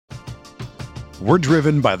We're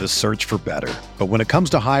driven by the search for better. But when it comes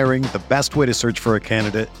to hiring, the best way to search for a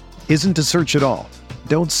candidate isn't to search at all.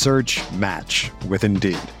 Don't search, match with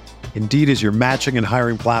Indeed. Indeed is your matching and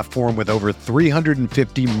hiring platform with over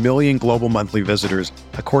 350 million global monthly visitors,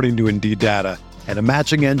 according to Indeed data, and a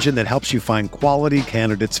matching engine that helps you find quality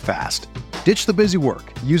candidates fast. Ditch the busy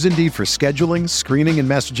work. Use Indeed for scheduling, screening, and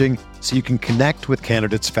messaging so you can connect with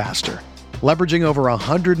candidates faster. Leveraging over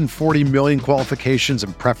 140 million qualifications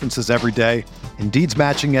and preferences every day, Indeed's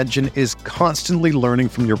matching engine is constantly learning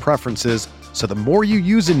from your preferences, so the more you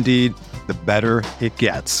use Indeed, the better it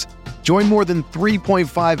gets. Join more than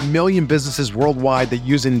 3.5 million businesses worldwide that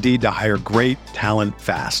use Indeed to hire great talent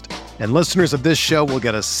fast. And listeners of this show will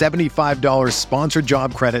get a $75 sponsored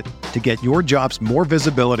job credit to get your jobs more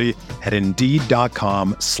visibility at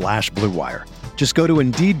Indeed.com/Blue Wire. Just go to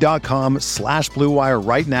Indeed.com/Blue Wire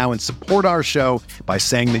right now and support our show by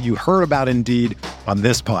saying that you heard about Indeed on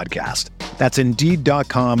this podcast. That's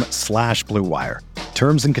Indeed.com/Blue Wire.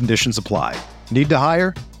 Terms and conditions apply. Need to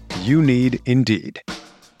hire? You need Indeed.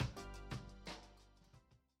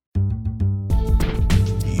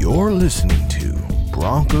 You're listening to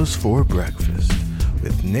Broncos for Breakfast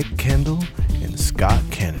with Nick Kendall and Scott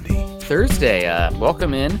Kennedy. Thursday,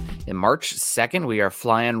 welcome in March 2nd. We are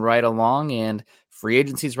flying right along, and free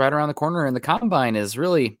agency is right around the corner, and the combine is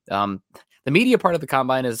really, the media part of the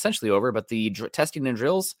combine is essentially over, but the testing and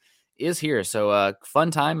drills is here. So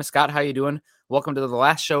fun time. Scott, how you doing? Welcome to the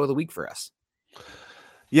last show of the week for us.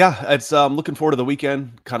 Yeah, it's looking forward to the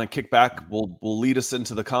weekend. Kind of kick back. Will lead us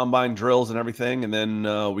into the combine drills and everything, and then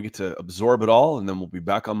we get to absorb it all, and then we'll be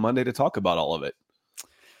back on Monday to talk about all of it.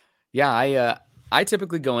 Yeah, I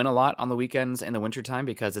typically go in a lot on the weekends in the wintertime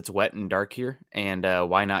because it's wet and dark here, and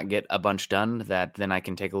why not get a bunch done that then I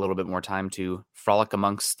can take a little bit more time to frolic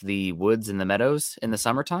amongst the woods and the meadows in the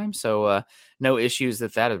summertime. So no issues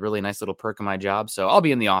with that. A really nice little perk of my job. So I'll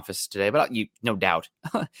be in the office today, but no doubt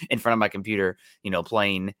in front of my computer,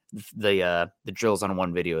 playing the drills on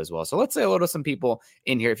one video as well. So let's say hello to some people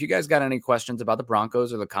in here. If you guys got any questions about the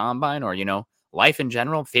Broncos or the combine or, life in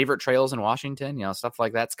general, favorite trails in Washington, stuff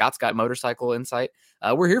like that. Scott's got motorcycle insight.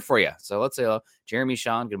 We're here for you. So let's say Jeremy,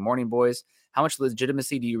 Sean, good morning, boys. How much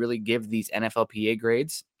legitimacy do you really give these NFLPA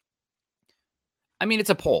grades? I mean, it's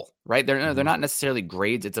a poll, right? They're not necessarily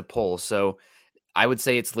grades. It's a poll. So I would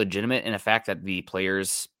say it's legitimate in the fact that the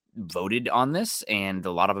players voted on this, and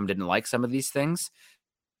a lot of them didn't like some of these things.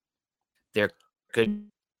 There could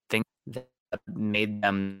things that made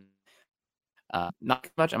them not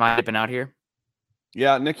much. Am I dipping out here?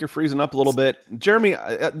 Yeah, Nick, you're freezing up a little bit. Jeremy,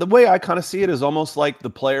 the way I kind of see it is almost like the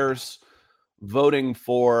players voting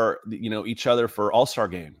for, each other for all-star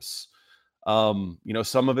games. Some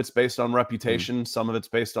of it's based on reputation, some of it's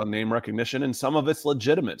based on name recognition, and some of it's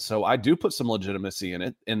legitimate. So I do put some legitimacy in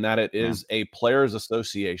it, in that it is a players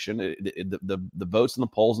association. The votes and the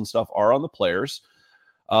polls and stuff are on the players.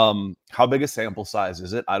 How big a sample size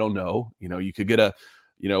is it? I don't know. You could get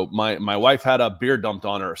my wife had a beer dumped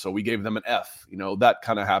on her, so we gave them an F. That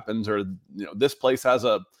kind of happens. Or, this place has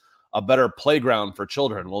a better playground for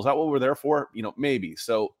children. Well, is that what we're there for? Maybe.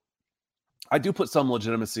 So I do put some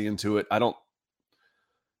legitimacy into it.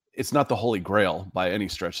 It's not the holy grail by any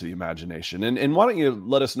stretch of the imagination. And why don't you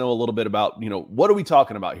let us know a little bit about, what are we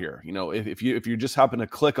talking about here? If you just happen to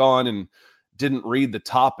click on and didn't read the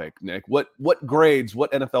topic, Nick, what grades,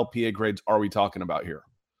 what NFLPA grades are we talking about here?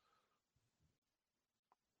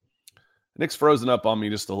 Nick's frozen up on me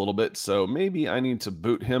just a little bit, so maybe I need to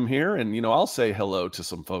boot him here. And, I'll say hello to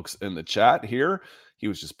some folks in the chat here. He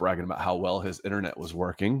was just bragging about how well his internet was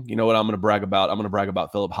working. You know what I'm going to brag about? I'm going to brag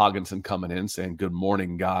about Philip Hogginson coming in saying, good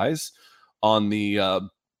morning, guys. On with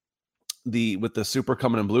the Super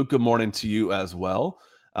coming in blue, good morning to you as well.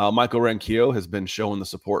 Michael Ranquillo has been showing the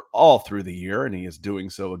support all through the year, and he is doing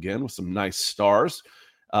so again with some nice stars.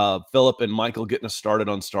 Philip and Michael getting us started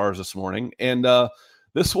on stars this morning. And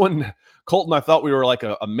this one, Colton, I thought we were like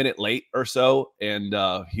a minute late or so, and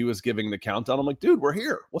he was giving the countdown. I'm like, dude, we're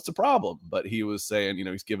here. What's the problem? But he was saying,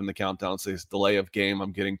 he's giving the countdown, says delay of game.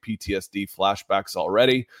 I'm getting PTSD flashbacks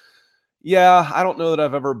already. Yeah, I don't know that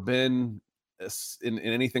I've ever been in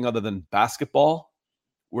anything other than basketball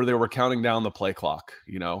where they were counting down the play clock,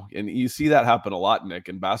 and you see that happen a lot, Nick,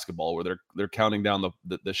 in basketball where they're counting down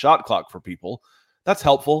the shot clock for people. That's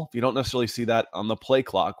helpful. If you don't necessarily see that on the play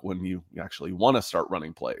clock when you actually want to start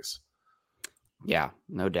running plays. Yeah,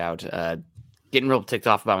 no doubt. Getting real ticked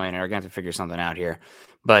off about my internet. We're going to have to figure something out here.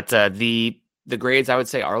 But the grades, I would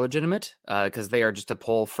say, are legitimate because they are just a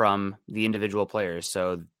poll from the individual players.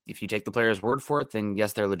 So if you take the player's word for it, then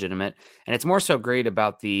yes, they're legitimate. And it's more so great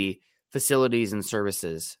about the facilities and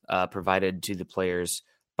services provided to the players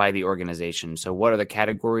by the organization. So what are the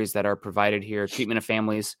categories that are provided here? Treatment of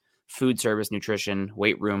families, food service, nutrition,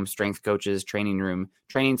 weight room, strength coaches, training room,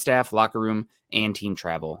 training staff, locker room, and team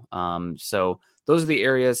travel. So those are the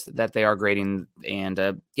areas that they are grading. And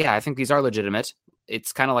I think these are legitimate.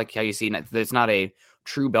 It's kind of like how you see, it's not a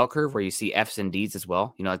true bell curve where you see F's and D's as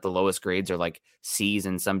well. Like the lowest grades are like C's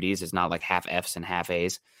and some D's. It's not like half F's and half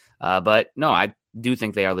A's. But no, I do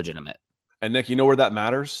think they are legitimate. And Nick, you know where that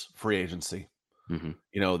matters? Free agency.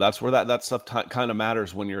 Mm-hmm. That's where that stuff kind of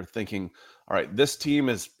matters when you're thinking, all right, this team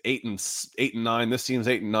is 8-9. This team's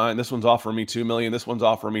 8-9. This one's offering me $2 million. This one's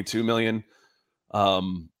offering me $2 million.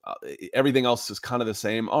 Everything else is kind of the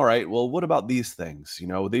same. All right, well, what about these things?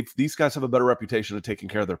 These guys have a better reputation of taking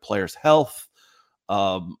care of their players' health.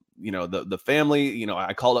 The family.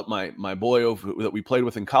 I called up my boy that we played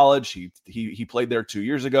with in college. He played there 2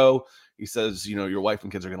 years ago. He says, your wife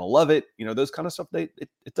and kids are going to love it. Those kind of stuff. It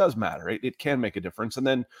does matter. It can make a difference. And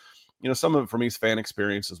then, some of it for me is fan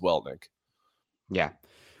experience as well, Nick. Yeah,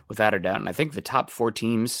 without a doubt. And I think the top 4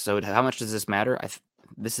 teams. So how much does this matter?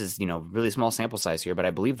 This is, really small sample size here, but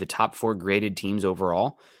I believe the top 4 graded teams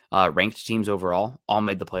overall, ranked teams overall, all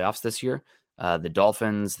made the playoffs this year. The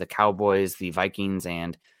Dolphins, the Cowboys, the Vikings,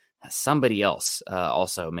 and somebody else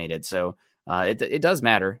also made it. So it does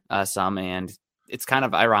matter some, and it's kind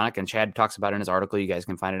of ironic. And Chad talks about it in his article. You guys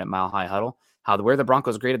can find it at Mile High Huddle. Where the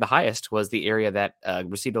Broncos graded the highest was the area that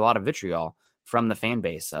received a lot of vitriol from the fan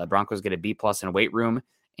base. Broncos get a B+ in weight room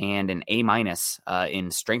and an A-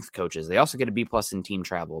 in strength coaches. They also get a B+ in team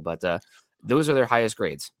travel, but those are their highest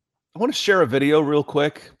grades. I want to share a video real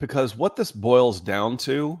quick because what this boils down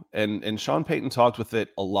to, and Sean Payton talked with it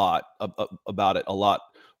a lot about it a lot.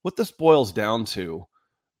 What this boils down to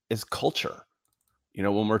is culture.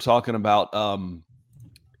 When we're talking about,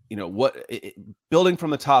 building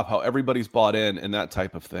from the top, how everybody's bought in and that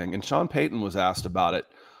type of thing. And Sean Payton was asked about it,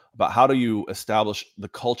 about how do you establish the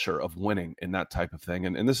culture of winning in that type of thing.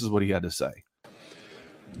 And this is what he had to say.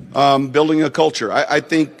 Building a culture. I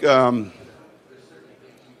think, all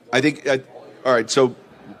right, so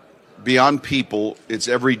beyond people, it's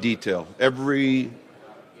every detail. Every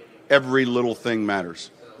little thing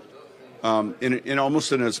matters. In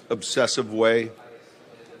almost an obsessive way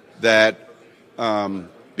that,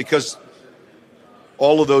 because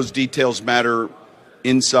all of those details matter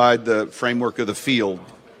inside the framework of the field.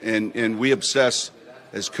 And we obsess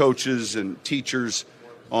as coaches and teachers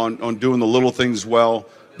on doing the little things well,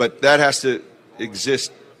 but that has to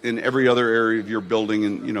exist in every other area of your building,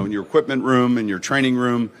 and in your equipment room, in your training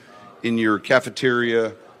room, in your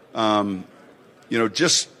cafeteria,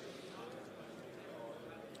 just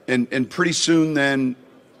and pretty soon then,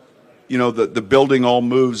 the building all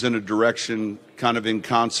moves in a direction kind of in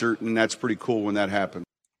concert, and that's pretty cool when that happens.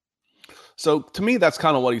 So to me, that's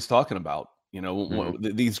kind of what he's talking about.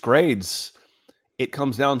 These grades, it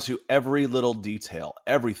comes down to every little detail,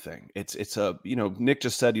 everything. It's Nick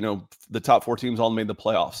just said, the top 4 teams all made the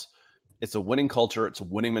playoffs. It's a winning culture. It's a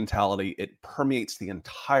winning mentality. It permeates the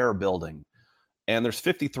entire building. And there's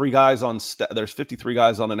 53 guys on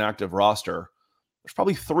an active roster. There's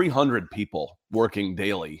probably 300 people working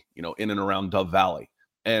daily, in and around Dove Valley.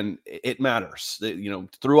 And it matters.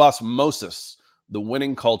 Through osmosis, the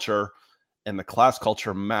winning culture and the class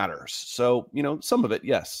culture matters. So, some of it,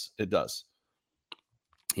 yes, it does.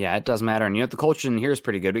 Yeah, it does matter. And the culture in here is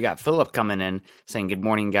pretty good. We got Philip coming in saying, good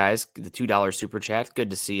morning, guys. The $2 super chat. Good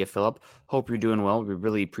to see you, Philip. Hope you're doing well. We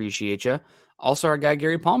really appreciate you. Also, our guy,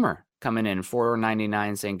 Gary Palmer, coming in,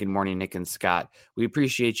 $4.99, saying, good morning, Nick and Scott. We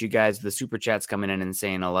appreciate you guys. The super chats coming in and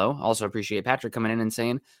saying hello. Also appreciate Patrick coming in and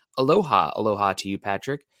saying aloha. Aloha to you,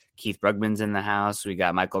 Patrick. Keith Brugman's in the house. We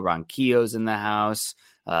got Michael Ronquillo's in the house.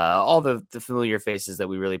 All the familiar faces that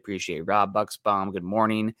we really appreciate. Rob Bucksbaum, good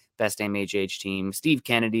morning. Best MHH team. Steve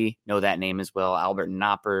Kennedy, know that name as well. Albert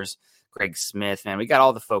Knoppers, Greg Smith. Man, we got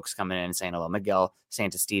all the folks coming in and saying hello. Miguel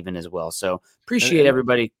Santa Steven as well. So appreciate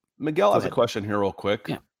everybody. Miguel has a question here real quick.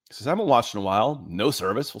 Yeah. He says, I haven't watched in a while. No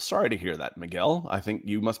service. Well, sorry to hear that, Miguel. I think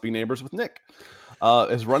you must be neighbors with Nick.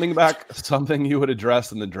 Is running back something you would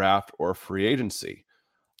address in the draft or free agency?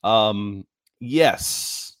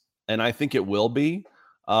 Yes, and I think it will be.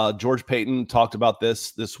 George Payton talked about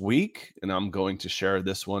this week, and I'm going to share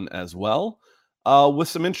this one as well. With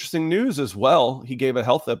some interesting news as well. He gave a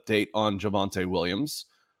health update on Javonte Williams,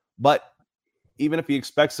 but even if he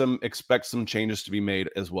expects some changes to be made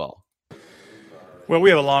as well. Well, we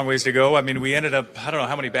have a long ways to go. I mean, we ended up, I don't know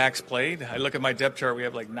how many backs played. I look at my depth chart, we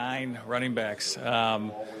have like 9 running backs.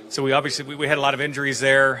 So we obviously, we had a lot of injuries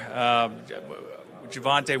there.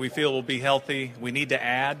 Javonte, we feel will be healthy. We need to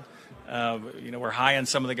add. We're high on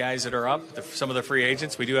some of the guys that are up, some of the free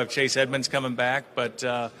agents. We do have Chase Edmonds coming back, but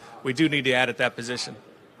we do need to add at that position.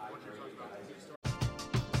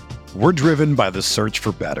 We're driven by the search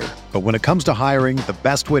for better. But when it comes to hiring, the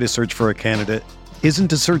best way to search for a candidate isn't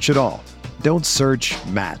to search at all. Don't search,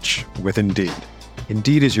 match with Indeed.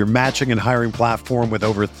 Indeed is your matching and hiring platform with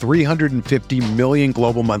over 350 million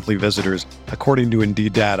global monthly visitors, according to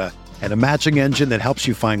Indeed data, and a matching engine that helps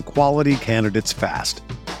you find quality candidates fast.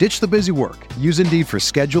 Ditch the busy work. Use Indeed for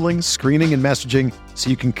scheduling, screening, and messaging so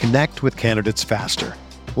you can connect with candidates faster.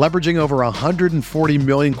 Leveraging over 140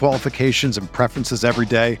 million qualifications and preferences every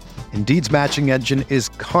day, Indeed's matching engine is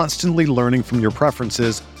constantly learning from your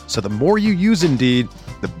preferences, so the more you use Indeed,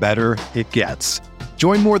 the better it gets.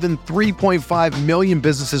 Join more than 3.5 million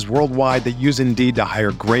businesses worldwide that use Indeed to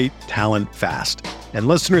hire great talent fast. And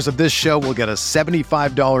listeners of this show will get a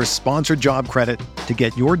 $75 sponsored job credit to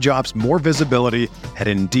get your jobs more visibility at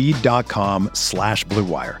Indeed.com/Blue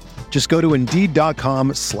Wire. Just go to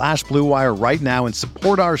Indeed.com/Blue Wire right now and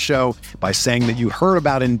support our show by saying that you heard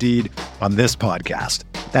about Indeed on this podcast.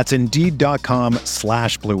 That's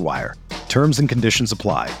Indeed.com/Blue Wire. Terms and conditions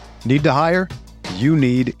apply. Need to hire? You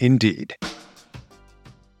need Indeed.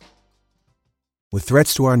 With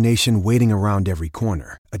threats to our nation waiting around every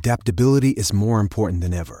corner, adaptability is more important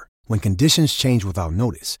than ever. When conditions change without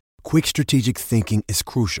notice, quick strategic thinking is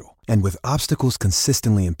crucial. And with obstacles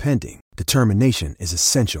consistently impending, determination is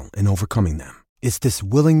essential in overcoming them. It's this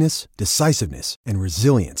willingness, decisiveness, and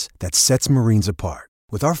resilience that sets Marines apart.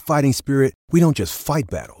 With our fighting spirit, we don't just fight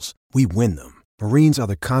battles, we win them. Marines are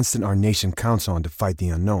the constant our nation counts on to fight the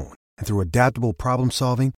unknown. And through adaptable problem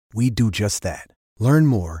solving, we do just that. Learn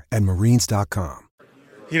more at Marines.com.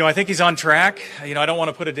 I think he's on track. I don't want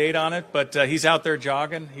to put a date on it, but he's out there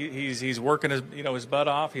jogging. He's working his butt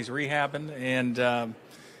off. He's rehabbing, and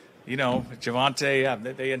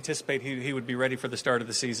Javonte. They anticipate he would be ready for the start of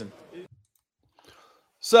the season.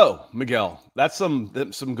 So, Miguel, that's some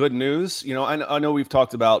good news. I know we've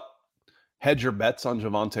talked about hedge your bets on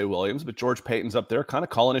Javonte Williams, but George Paton's up there kind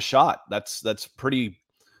of calling a shot. That's pretty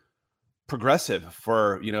progressive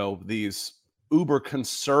for these uber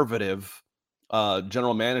conservative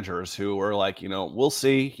general managers who are like, we'll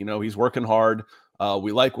see, he's working hard.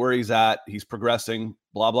 We like where he's at. He's progressing,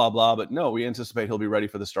 blah, blah, blah. But no, we anticipate he'll be ready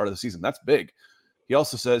for the start of the season. That's big. He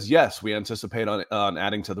also says, yes, we anticipate on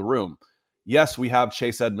adding to the room. Yes, we have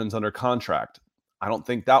Chase Edmonds under contract. I don't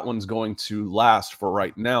think that one's going to last for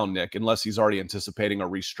right now, Nick, unless he's already anticipating a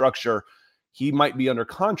restructure. He might be under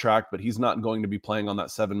contract, but he's not going to be playing on that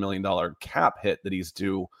 $7 million cap hit that he's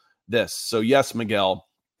due this. So yes, Miguel,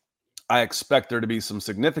 I expect there to be some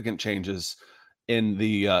significant changes in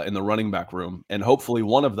the running back room, and hopefully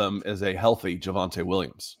one of them is a healthy Javonte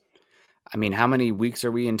Williams. I mean, how many weeks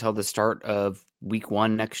are we until the start of week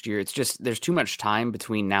 1 next year? It's just, there's too much time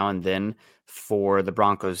between now and then for the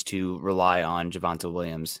Broncos to rely on Javonte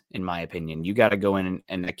Williams, in my opinion. You got to go in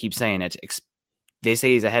and I keep saying it. They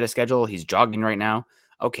say he's ahead of schedule. He's jogging right now.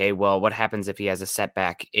 Okay, well, what happens if he has a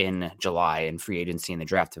setback in July and free agency and the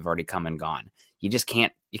draft have already come and gone? You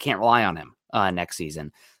can't rely on him next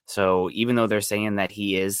season. So even though they're saying that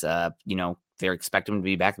he is, they're expecting him to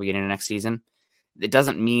be back at the beginning of next season, that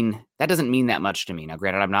doesn't mean that much to me. Now,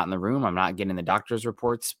 granted, I'm not in the room, I'm not getting the doctor's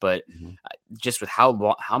reports, but just with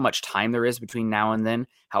how much time there is between now and then,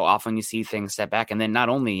 how often you see things step back, and then not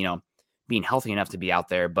only being healthy enough to be out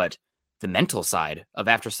there, but the mental side of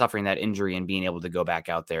after suffering that injury and being able to go back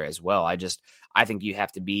out there as well. I think you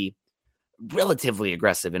have to be relatively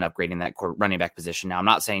aggressive in upgrading that running back position. Now, I'm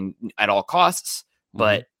not saying at all costs,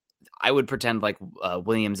 but I would pretend like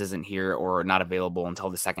Williams isn't here or not available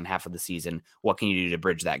until the second half of the season. What can you do to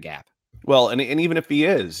bridge that gap? Well, and even if he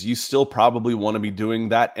is, you still probably want to be doing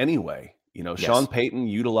that anyway. Yes. Sean Payton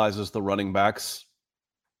utilizes the running backs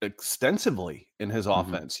extensively in his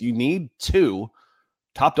offense. You need two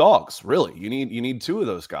top dogs, really. You need two of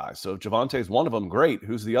those guys. So if Javonte's one of them, great.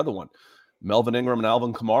 Who's the other one? Melvin Ingram and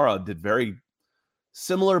Alvin Kamara did very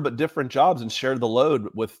similar but different jobs and shared the load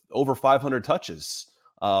with over 500 touches.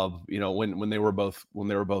 When they were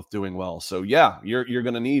both doing well. So yeah, you're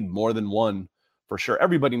going to need more than one for sure.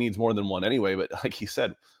 Everybody needs more than one anyway. But like he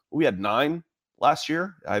said, we had 9 last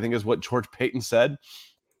year, I think is what George Paton said.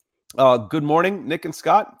 Good morning, Nick and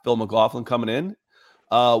Scott. Phil McLaughlin coming in.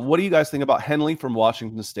 What do you guys think about Henley from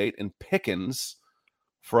Washington State and Pickens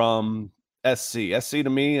from SC? SC to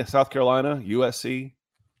me, South Carolina, USC.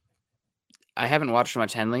 I haven't watched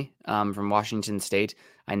much Henley from Washington State.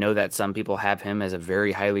 I know that some people have him as a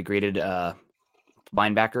very highly graded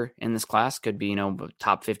linebacker in this class. Could be,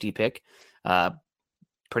 top 50 pick.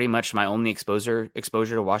 pretty much my only exposure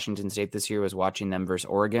to Washington State this year was watching them versus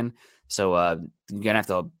Oregon. So you're gonna have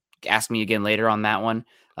to ask me again later on that one.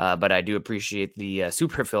 But I do appreciate the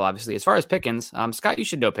super fill, obviously. As far as Pickens, Scott, you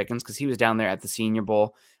should know Pickens because he was down there at the Senior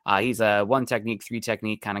Bowl. He's a 1 technique, 3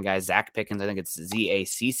 technique kind of guy. Zach Pickens, I think it's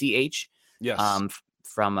Zacch. Yes.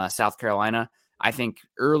 From South Carolina. I think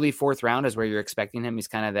early 4th round is where you're expecting him. He's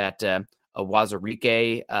kind of that a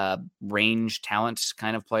Wazirike range talent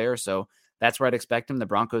kind of player. So that's where I'd expect him. The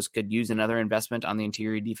Broncos could use another investment on the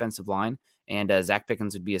interior defensive line, and Zach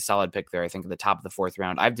Pickens would be a solid pick there, I think, at the top of the 4th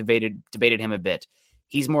round. I've debated him a bit.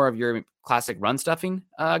 He's more of your classic run stuffing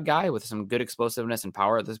guy with some good explosiveness and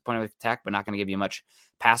power at this point of attack, but not going to give you much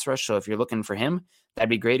pass rush. So if you're looking for him, that'd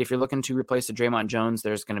be great. If you're looking to replace the Draymond Jones,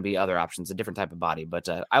 there's going to be other options, a different type of body. But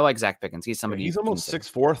I like Zach Pickens. He's somebody. He's almost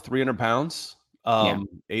 6'4", 300 pounds,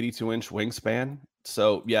 82-inch wingspan.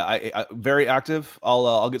 So yeah, I very active.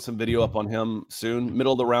 I'll get some video up on him soon.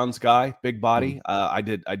 Middle of the rounds guy, big body. I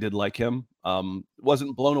did like him.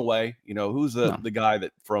 Wasn't blown away. Who's the guy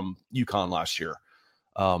that from UConn last year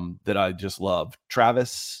that I just love?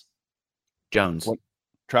 Travis Jones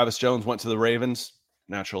went to the Ravens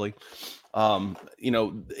naturally. I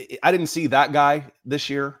didn't see that guy this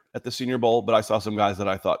year at the Senior Bowl, but I saw some guys that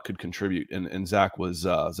I thought could contribute, and Zach was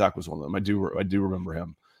one of them. I do remember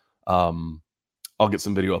him. I'll get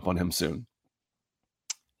some video up on him soon.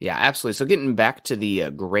 Yeah, absolutely. So getting back to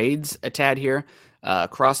the grades a tad here,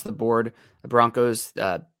 across the board, the Broncos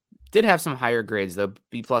did have some higher grades though.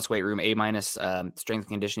 B+ weight room, A- strength and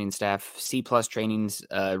conditioning staff, C+ trainings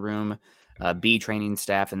room, B training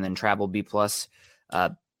staff, and then travel B+.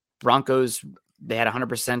 Broncos, they had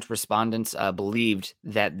 100% respondents believed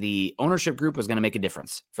that the ownership group was going to make a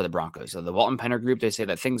difference for the Broncos. So the Walton Penner group, they say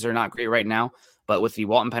that things are not great right now, but with the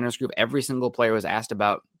Walton Penner's group, every single player was asked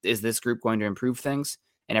about, is this group going to improve things?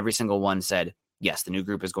 And every single one said, yes, the new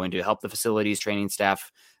group is going to help the facilities, training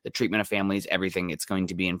staff, the treatment of families, everything. It's going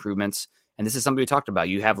to be improvements. And this is something we talked about.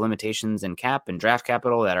 You have limitations in cap and draft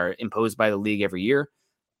capital that are imposed by the league every year.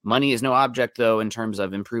 Money is no object, though, in terms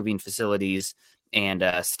of improving facilities and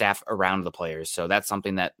staff around the players. So that's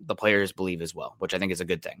something that the players believe as well, which I think is a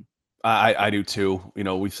good thing. I do too.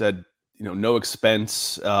 We said, no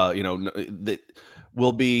expense, that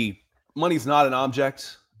will be, money's not an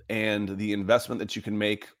object, and the investment that you can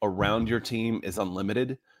make around your team is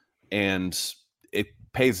unlimited, and it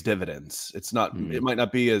pays dividends. It's not, it might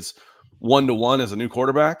not be as 1-to-1 as a new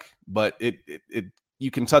quarterback, but it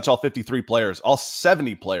you can touch all 53 players, all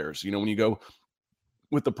 70 players, when you go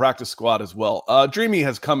with the practice squad as well. Dreamy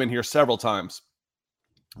has come in here several times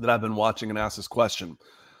that I've been watching and asked this question.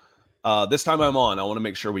 This time I'm on, I want to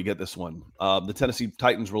make sure we get this one. The Tennessee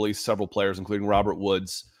Titans released several players, including Robert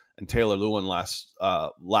Woods and Taylor Lewin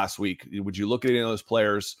last week. Would you look at any of those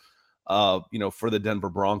players, for the Denver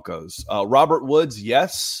Broncos? Robert Woods,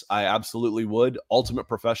 yes, I absolutely would. Ultimate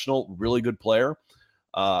professional, really good player.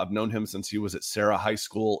 I've known him since he was at Sarah High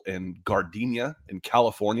School in Gardena in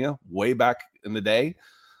California, way back in the day.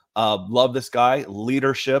 Love this guy.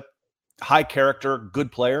 Leadership, high character,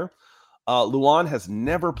 good player. Luan has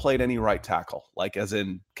never played any right tackle, like as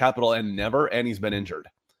in capital N never, and he's been injured.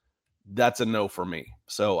 That's a no for me.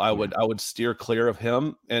 So I would steer clear of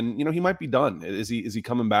him. And he might be done. Is he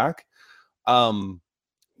coming back?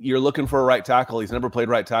 You're looking for a right tackle. He's never played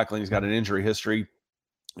right tackle, and he's got an injury history,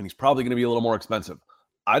 and he's probably going to be a little more expensive.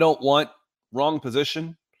 I don't want wrong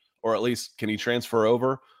position, or at least can he transfer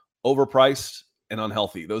over, overpriced and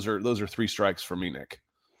unhealthy. Those are 3 strikes for me, Nick.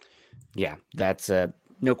 Yeah, that's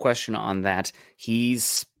no question on that.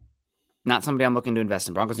 He's not somebody I'm looking to invest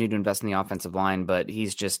in. Broncos need to invest in the offensive line, but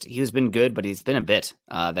he's been good, but he's been a bit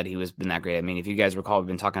that he was been that great. I mean, if you guys recall, we've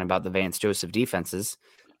been talking about the Vance Joseph defenses.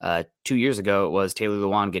 2 years ago, it was Taylor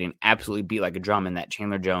Lewan getting absolutely beat like a drum in that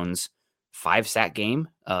Chandler Jones 5-sack game,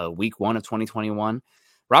 week 1 of 2021.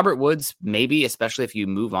 Robert Woods, maybe, especially if you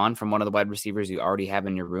move on from one of the wide receivers you already have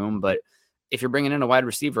in your room. But if you're bringing in a wide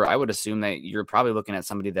receiver, I would assume that you're probably looking at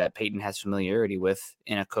somebody that Peyton has familiarity with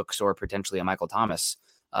in a Cooks or potentially a Michael Thomas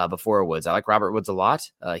before Woods. I like Robert Woods a lot.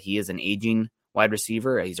 He is an aging wide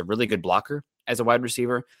receiver. He's a really good blocker as a wide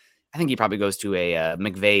receiver. I think he probably goes to a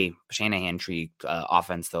McVay Shanahan tree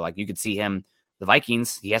offense, though. Like you could see him, the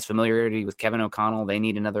Vikings, he has familiarity with Kevin O'Connell. They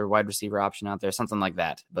need another wide receiver option out there, something like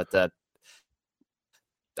that. But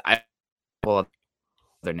I will.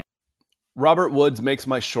 Robert Woods makes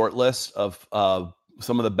my short list of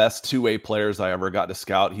some of the best two-way players I ever got to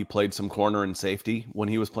scout. He played some corner and safety when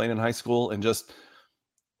he was playing in high school, and just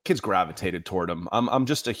kids gravitated toward him. I'm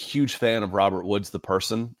just a huge fan of Robert Woods, the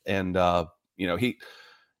person, and he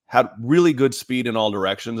had really good speed in all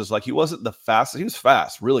directions. It's like he wasn't the fastest. He was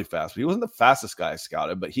fast, really fast, but he wasn't the fastest guy I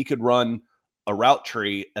scouted, but he could run a route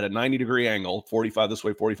tree at a 90-degree angle, 45 this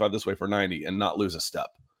way, 45 this way for 90, and not lose a step.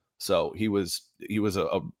 So he was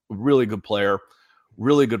a really good player,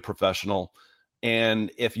 really good professional.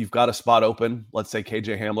 And if you've got a spot open, let's say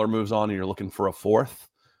KJ Hamler moves on and you're looking for a fourth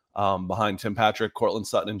behind Tim Patrick, Cortland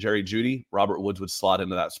Sutton, and Jerry Jeudy, Robert Woods would slot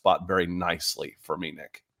into that spot very nicely for me,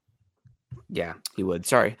 Nick. Yeah, he would.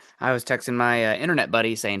 Sorry. I was texting my internet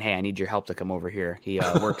buddy saying, hey, I need your help to come over here. He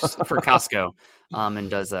works for Costco and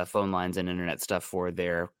does phone lines and internet stuff for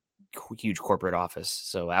their huge corporate office.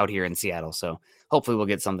 So out here in Seattle. So hopefully we'll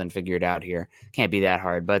get something figured out here. Can't be that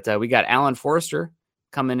hard. But we got Alan Forrester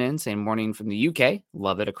coming in saying morning from the UK.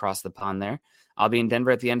 Love it across the pond there. I'll be in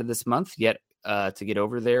Denver at the end of this month yet to get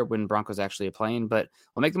over there when Broncos actually are playing. But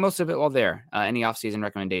we'll make the most of it while there. Any offseason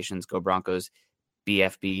recommendations, go Broncos,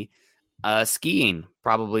 BFB. Skiing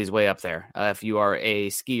probably is way up there. If you are a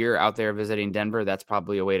skier out there visiting Denver, that's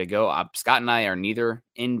probably a way to go. Scott and I are neither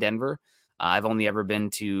in Denver. I've only ever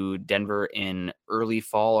been to Denver in early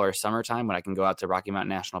fall or summertime when I can go out to Rocky Mountain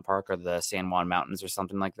National Park or the San Juan Mountains or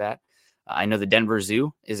something like that. I know the Denver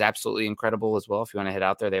Zoo is absolutely incredible as well. If you want to head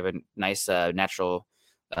out there, they have a nice natural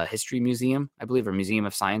history museum, I believe, or Museum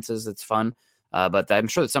of Sciences. That's fun. But I'm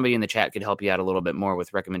sure that somebody in the chat could help you out a little bit more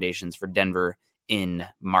with recommendations for Denver in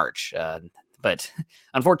March. But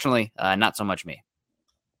unfortunately, not so much me.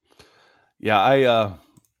 Yeah,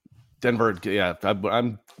 Denver. Yeah,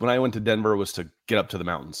 when I went to Denver was to get up to the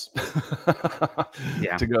mountains,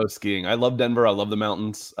 to go skiing. I love Denver. I love the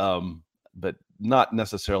mountains, but not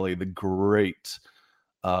necessarily the greatest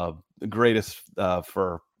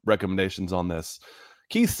for recommendations on this.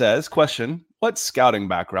 Keith says, question, what scouting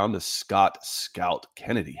background does Scott Scout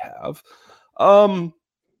Kennedy have?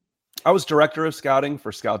 I was director of scouting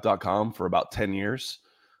for scout.com for about 10 years.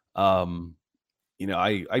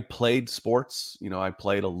 I played sports. I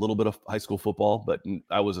played a little bit of high school football, but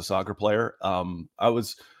I was a soccer player. I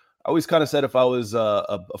always kind of said if I was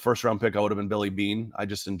a first round pick, I would have been Billy Bean. I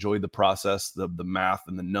just enjoyed the process, the math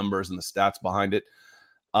and the numbers and the stats behind it.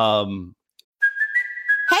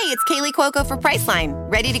 Hey, it's Kaylee Cuoco for Priceline.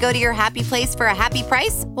 Ready to go to your happy place for a happy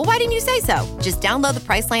price? Well, why didn't you say so? Just download the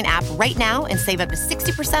Priceline app right now and save up to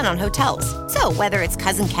 60% on hotels. So whether it's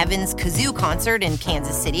Cousin Kevin's Kazoo Concert in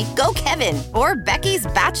Kansas City, go Kevin, or Becky's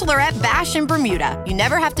Bachelorette Bash in Bermuda, you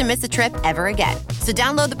never have to miss a trip ever again. So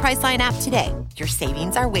download the Priceline app today. Your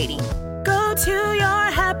savings are waiting. Go to your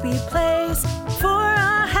happy place for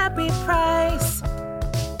a happy price.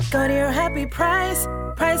 Go to your happy price,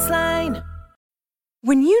 Priceline.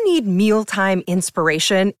 When you need mealtime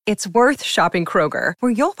inspiration, it's worth shopping Kroger,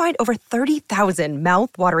 where you'll find over 30,000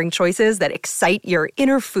 mouth-watering choices that excite your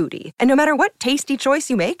inner foodie. And no matter what tasty choice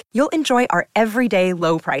you make, you'll enjoy our everyday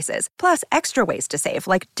low prices, plus extra ways to save,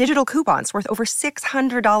 like digital coupons worth over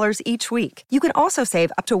 $600 each week. You can also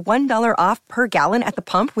save up to $1 off per gallon at the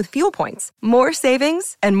pump with fuel points. More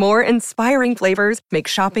savings and more inspiring flavors make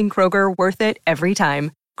shopping Kroger worth it every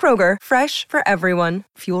time. Kroger, fresh for everyone.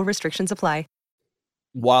 Fuel restrictions apply.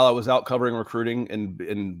 While I was out covering recruiting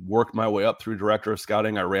and worked my way up through director of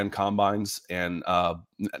scouting, I ran combines and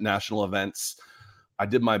national events. I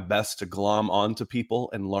did my best to glom onto people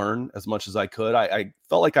and learn as much as I could. I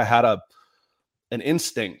felt like I had an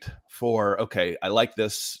instinct for, okay, I like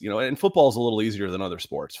this, and football is a little easier than other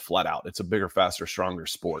sports, flat out. It's a bigger, faster, stronger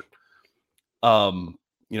sport. Find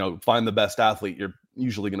the best athlete, you're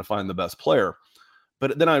usually going to find the best player.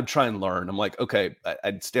 But then I would try and learn. I'm like, okay,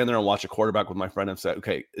 I'd stand there and watch a quarterback with my friend and say,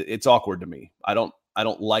 okay, it's awkward to me. I don't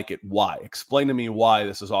like it. Why? Explain to me why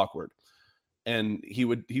this is awkward. And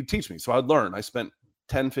he'd teach me. So I'd learn. I spent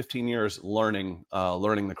 10, 15 years learning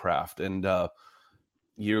the craft. And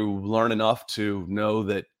you learn enough to know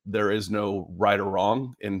that there is no right or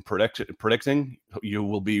wrong in predicting. You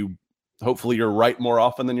will be, hopefully you're right more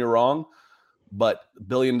often than you're wrong. But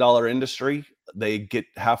billion-dollar industry, they get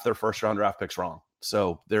half their first-round draft picks wrong.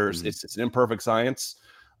 So it's an imperfect science.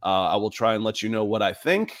 I will try and let you know what I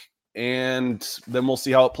think, and then we'll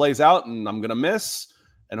see how it plays out. And I'm going to miss,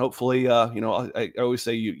 and hopefully, I always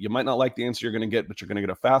say you might not like the answer you're going to get, but you're going to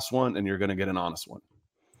get a fast one and you're going to get an honest one.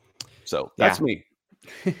 So that's me.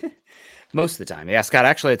 Most of the time. Yeah, Scott,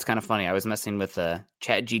 actually, it's kind of funny. I was messing with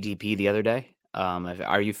ChatGTP the other day.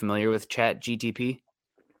 Are you familiar with ChatGTP?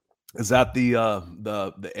 Is that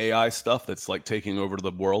the AI stuff that's like taking over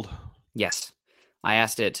the world? Yes. I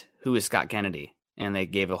asked it, who is Scott Kennedy? And they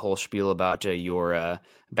gave a whole spiel about your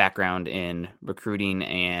background in recruiting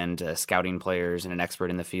and scouting players and an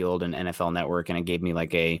expert in the field and NFL Network. And it gave me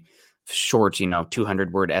like a short,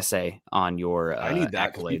 200-word essay on your I need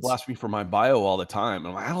that because people ask me for my bio all the time.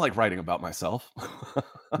 I'm like, I don't like writing about myself.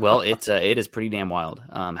 Well, it is pretty damn wild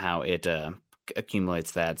how it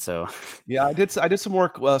accumulates that. So yeah, I did some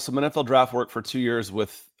work, some NFL draft work for 2 years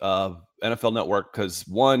with NFL Network because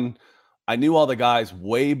one, I knew all the guys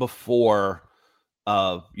way before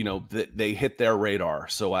they hit their radar.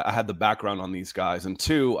 So I had the background on these guys. And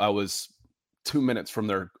two, I was 2 minutes from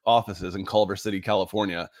their offices in Culver City,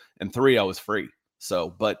 California. And three, I was free.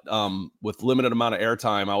 So, but with limited amount of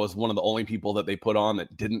airtime, I was one of the only people that they put on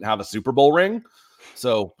that didn't have a Super Bowl ring.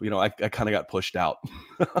 So, I kind of got pushed out.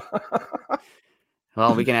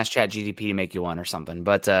 Well, we can ask ChatGPT to make you one or something.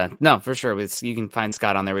 But no, for sure. You can find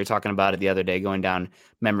Scott on there. We were talking about it the other day, going down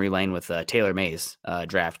memory lane with Taylor Mays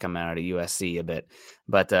draft coming out of USC a bit.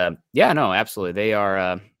 But yeah, no, absolutely. They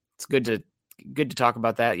are it's good to talk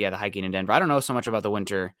about that. Yeah, the hiking in Denver. I don't know so much about the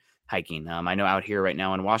winter hiking. I know out here right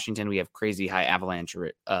now in Washington, we have crazy high avalanche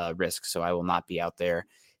risk. So I will not be out there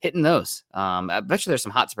hitting those. I bet you there's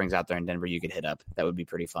some hot springs out there in Denver you could hit up. That would be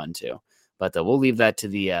pretty fun too. But we'll leave that to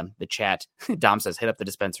the chat. Dom says, hit up the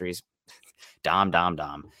dispensaries. Dom.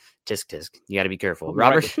 Tisk, tisk. You got to be careful.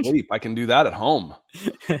 Robert? Sleep. I can do that at home.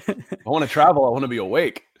 I want to travel. I want to be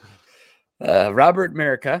awake. Robert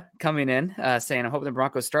Merica coming in saying, I hope the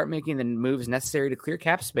Broncos start making the moves necessary to clear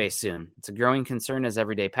cap space soon. It's a growing concern as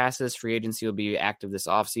every day passes. Free agency will be active this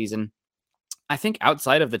offseason. I think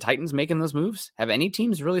outside of the Titans making those moves, have any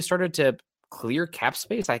teams really started to clear cap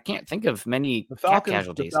space? I can't think of many cap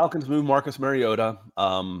casualties. The Falcons moved Marcus Mariota.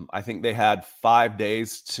 I think they had 5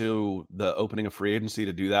 days to the opening of free agency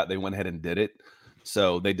to do that. They went ahead and did it.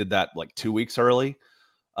 So they did that like 2 weeks early.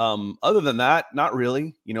 Other than that, not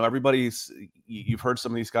really. You've heard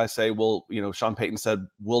some of these guys say, well, Sean Payton said,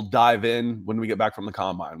 we'll dive in when we get back from the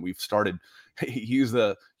combine. We've started, use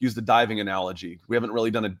the diving analogy. We haven't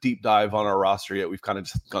really done a deep dive on our roster yet. We've kind of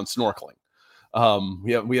just gone snorkeling.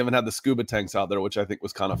 We haven't had the scuba tanks out there, which I think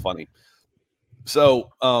was kind of funny. So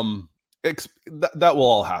that will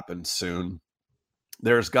all happen soon.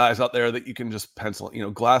 There's guys out there that you can just pencil.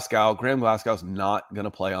 Graham Glasgow's not going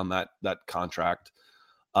to play on that contract.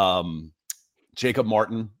 Jacob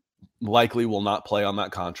Martin likely will not play on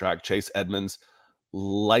that contract. Chase Edmonds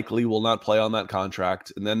likely will not play on that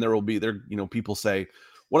contract. And then people say,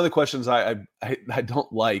 one of the questions I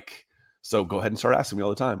don't like. So go ahead and start asking me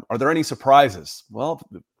all the time. Are there any surprises? Well,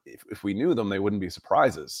 if we knew them, they wouldn't be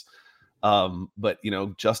surprises. But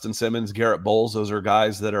Justin Simmons, Garrett Bowles, those are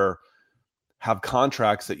guys that have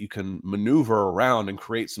contracts that you can maneuver around and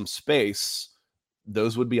create some space.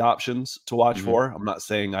 Those would be options to watch for. I'm not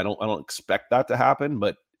saying I don't expect that to happen,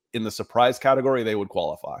 but in the surprise category, they would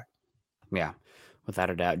qualify. Yeah,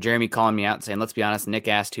 without a doubt. Jeremy calling me out saying, let's be honest, Nick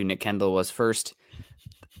asked who Nick Kendall was first.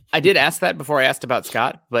 I did ask that before I asked about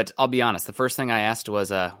Scott, but I'll be honest. The first thing I asked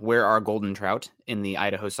was, where are golden trout in the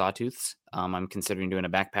Idaho Sawtooths? I'm considering doing a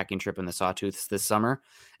backpacking trip in the Sawtooths this summer,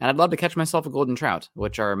 and I'd love to catch myself a golden trout,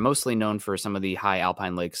 which are mostly known for some of the high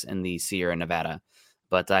alpine lakes in the Sierra Nevada.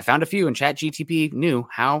 But I found a few, and ChatGPT knew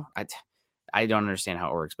how. I don't understand how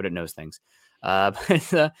it works, but it knows things.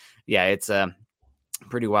 Yeah, it's a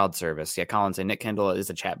pretty wild service. Yeah, Colin said Nick Kendall is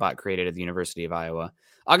a chatbot created at the University of Iowa.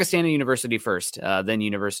 Augustana University first, then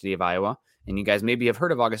University of Iowa. And you guys maybe have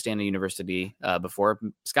heard of Augustana University before.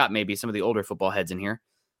 Scott, maybe some of the older football heads in here.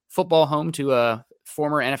 Football home to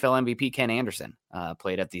former NFL MVP Ken Anderson.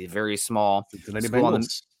 Played at the very small school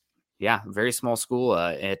very small school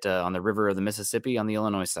on the river of the Mississippi on the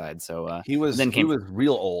Illinois side. So he was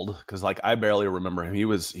real old because I barely remember him. He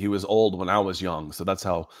was old when I was young. So that's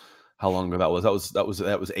how long ago that was. That was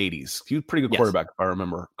 80s. He was a pretty good quarterback if I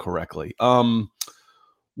remember correctly.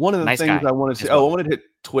 One of the things I wanted to I wanted to hit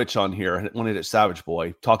Twitch on here. I wanted to hit Savage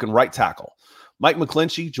Boy talking right tackle. Mike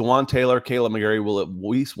McClinchy, Jawan Taylor, Caleb McGarry, will at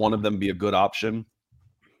least one of them be a good option.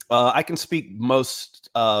 I can speak most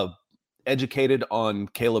educated on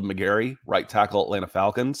Caleb McGarry, right tackle, Atlanta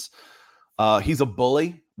Falcons. He's a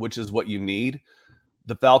bully, which is what you need.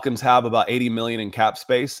 The Falcons have about $80 million in cap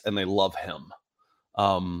space, and they love him.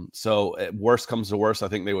 So worst comes to worst, I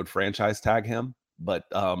think they would franchise tag him. But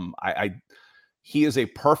he is a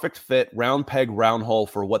perfect fit, round peg, round hole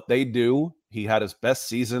for what they do. He had his best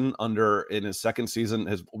season in his second season,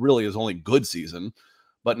 his only good season,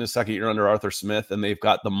 but in his second year under Arthur Smith, and they've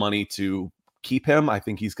got the money to keep him. I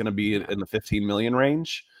think he's going to be in the 15 million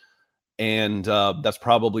range. And that's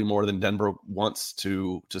probably more than Denver wants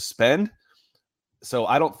to spend. So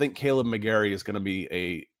I don't think Caleb McGarry is going to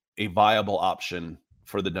be a viable option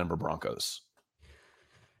for the Denver Broncos.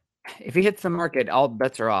 If he hits the market, all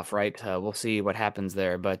bets are off, right? We'll see what happens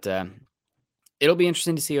there. But It'll be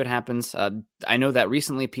interesting to see what happens. I know that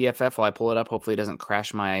recently PFF, while I pull it up, hopefully it doesn't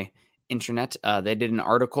crash my internet. They did an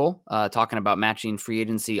article talking about matching free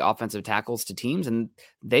agency offensive tackles to teams, and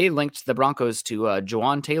they linked the Broncos to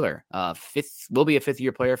Jawaan Taylor, will be a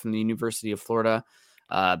fifth-year player from the University of Florida,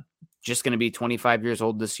 just going to be 25 years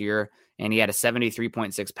old this year, and he had a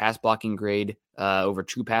 73.6 pass blocking grade over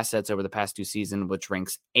 2 pass sets over the past 2 seasons, which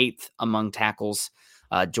ranks 8th among tackles.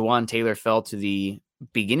 Jawaan Taylor fell to the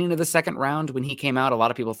beginning of the second round when he came out. A lot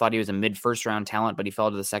of people thought he was a mid-first round talent, but he fell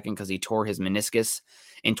to the second because he tore his meniscus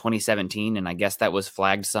in 2017, and I guess that was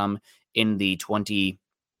flagged some in the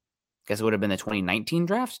 2019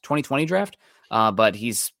 draft, 2020 draft. But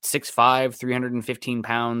he's 6'5", 315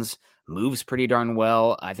 pounds, moves pretty darn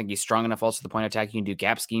well. I think he's strong enough also to the point of attack. You can do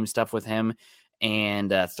gap scheme stuff with him, and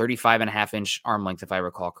 35.5-inch arm length, if I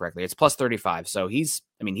recall correctly. It's plus 35, so he's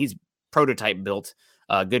prototype built,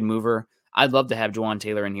 good mover. I'd love to have Jawaan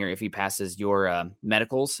Taylor in here if he passes your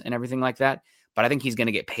medicals and everything like that, but I think he's going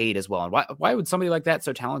to get paid as well. And why would somebody like that,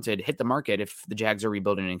 so talented, hit the market if the Jags are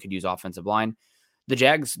rebuilding and could use offensive line? The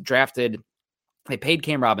Jags they paid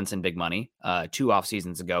Cam Robinson big money 2 off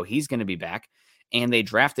seasons ago. He's going to be back. And they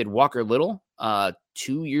drafted Walker Little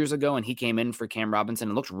 2 years ago, and he came in for Cam Robinson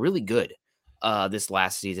and looked really good this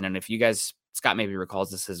last season. And if you guys, Scott maybe recalls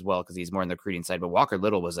this as well because he's more on the recruiting side, but Walker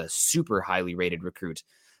Little was a super highly rated recruit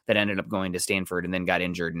that ended up going to Stanford and then got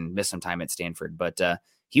injured and missed some time at Stanford. But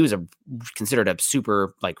he was considered a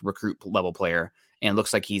super recruit level player, and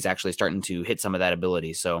looks like he's actually starting to hit some of that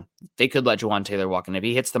ability. So they could let Jawaan Taylor walk in. If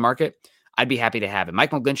he hits the market, I'd be happy to have him.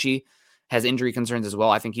 Mike McGlinchey has injury concerns as well.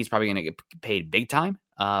 I think he's probably going to get paid big time,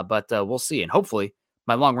 but we'll see. And hopefully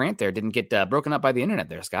my long rant there didn't get broken up by the internet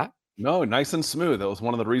there, Scott. No, nice and smooth. That was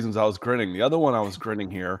one of the reasons I was grinning. The other one I was grinning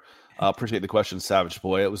here. Appreciate the question, Savage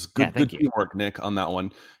Boy. It was good teamwork, Nick, on that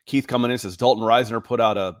one. Keith coming in says Dalton Risner put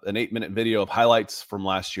out an 8-minute video of highlights from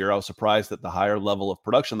last year. I was surprised at the higher level of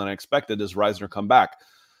production than I expected as Risner come back.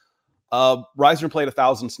 Risner played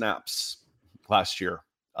 1,000 snaps last year.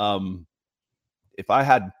 If I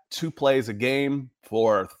had 2 plays a game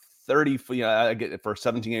for 30, I get it for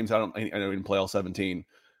 17 games. I don't even play all 17.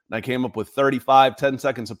 And I came up with 35, 10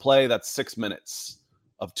 seconds of play. That's 6 minutes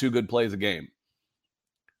of 2 good plays a game.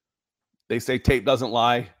 They say tape doesn't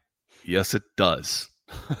lie. Yes, it does.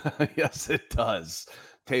 Yes, it does.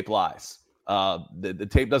 Tape lies. The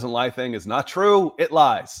tape doesn't lie thing is not true. It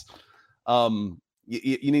lies. You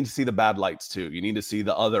need to see the bad lights too. You need to see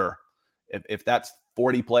the other. If that's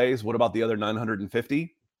 40 plays, what about the other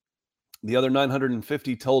 950? The other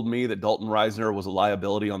 950 told me that Dalton Risner was a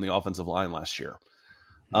liability on the offensive line last year.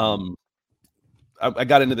 I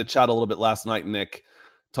got into the chat a little bit last night, Nick,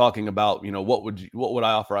 talking about, what would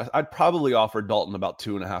I offer? I'd probably offer Dalton about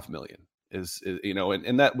 $2.5 million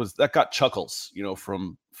and that got chuckles,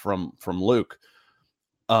 from Luke.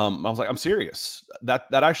 I was like, I'm serious. That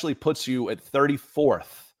actually puts you at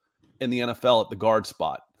 34th in the NFL at the guard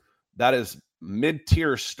spot. That is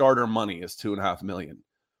mid-tier starter money is $2.5 million.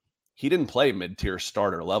 He didn't play mid-tier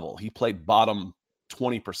starter level. He played bottom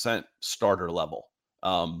 20% starter level.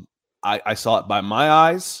 I saw it by my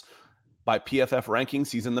eyes. By PFF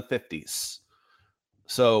rankings, he's in the 50s.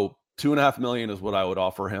 So $2.5 million is what I would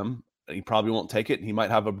offer him. He probably won't take it. He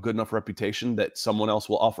might have a good enough reputation that someone else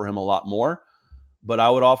will offer him a lot more. But I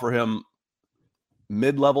would offer him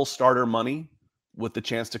mid-level starter money with the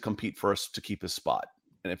chance to compete for us to keep his spot.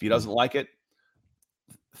 And if he doesn't like it,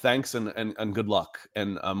 thanks and good luck.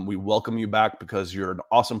 And we welcome you back because you're an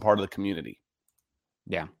awesome part of the community.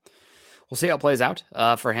 Yeah. We'll see how it plays out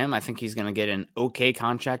for him. I think he's going to get an okay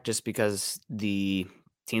contract just because the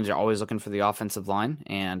teams are always looking for the offensive line,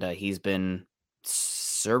 and he's been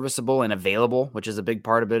serviceable and available, which is a big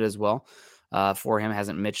part of it as well. For him,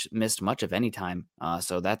 hasn't missed much of any time.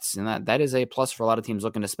 So that is a plus for a lot of teams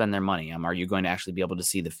looking to spend their money. Are you going to actually be able to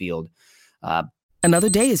see the field? Another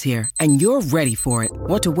day is here, and you're ready for it.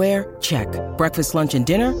 What to wear? Check. Breakfast, lunch, and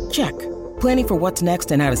dinner? Check. Planning for what's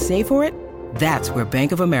next and how to save for it? That's where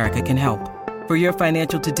Bank of America can help. For your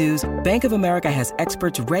financial to-dos, Bank of America has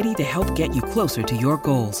experts ready to help get you closer to your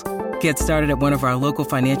goals. Get started at one of our local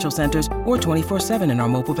financial centers or 24/7 in our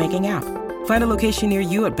mobile banking app. Find a location near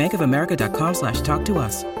you at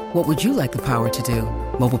bankofamerica.com/talktous. What would you like the power to do?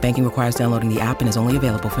 Mobile banking requires downloading the app and is only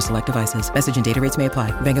available for select devices. Message and data rates may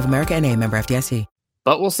apply. Bank of America N.A., member FDIC.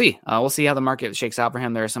 But we'll see. We'll see how the market shakes out for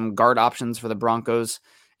him. There are some guard options for the Broncos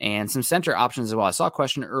and some center options as well. I saw a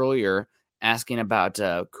question earlier asking about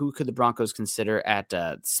who could the Broncos consider at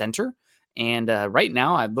center. And right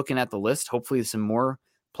now I'm looking at the list. Hopefully some more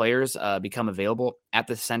players become available at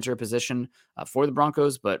the center position for the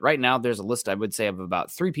Broncos. But right now, there's a list, I would say, of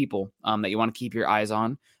about 3 people that you want to keep your eyes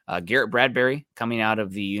on. Garrett Bradbury, coming out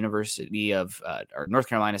of the University of or North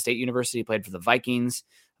Carolina State University, played for the Vikings,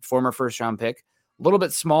 former first-round pick. A little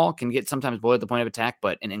bit small, can get sometimes bullied at the point of attack,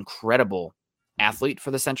 but an incredible athlete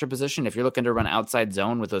for the center position. If you're looking to run outside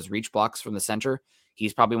zone with those reach blocks from the center,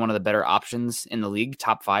 he's probably one of the better options in the league,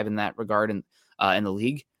 top 5 in that regard in the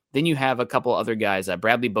league. Then you have a couple other guys.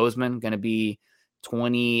 Bradley Bozeman, going to be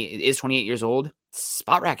 28 years old.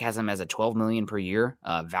 Spotrac has him as a $12 million per year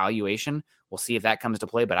valuation. We'll see if that comes to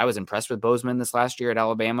play. But I was impressed with Bozeman this last year at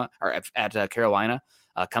Alabama or at Carolina.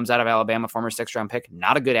 Comes out of Alabama, former 6th-round pick.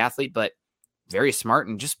 Not a good athlete, but very smart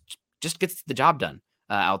and just gets the job done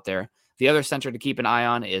out there. The other center to keep an eye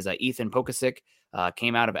on is Ethan Pokasic.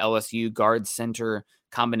 Came out of LSU, guard center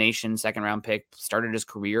combination, 2nd-round pick. Started his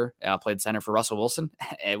career, played center for Russell Wilson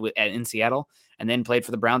in Seattle, and then played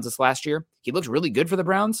for the Browns this last year. He looked really good for the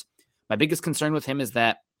Browns. My biggest concern with him is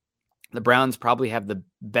that the Browns probably have the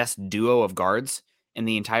best duo of guards in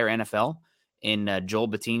the entire NFL in Joel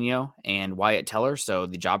Bitonio and Wyatt Teller. So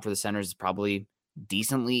the job for the centers is probably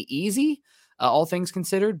decently easy, all things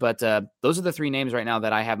considered. But those are the 3 names right now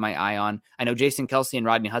that I have my eye on. I know Jason Kelce and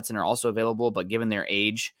Rodney Hudson are also available, but given their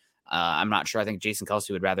age, I'm not sure. I think Jason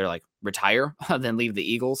Kelce would rather retire than leave the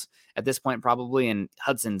Eagles at this point, probably. And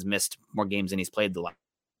Hudson's missed more games than he's played the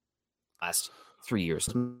last 3 years.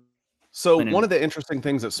 So one of the interesting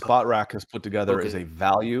things that Spotrac has put together is a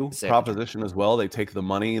value proposition as well. They take the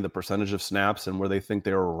money, the percentage of snaps, and where they think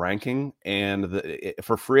they are ranking. And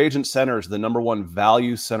for free agent centers, the number 1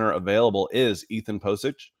 value center available is Ethan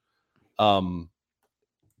Pokasic. And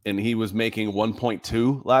he was making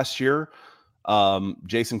 1.2 last year.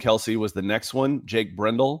 Jason Kelce was the next one. Jake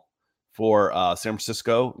Brendel for San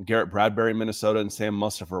Francisco, Garrett Bradbury, Minnesota, and Sam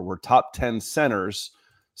Mustipher were top 10 centers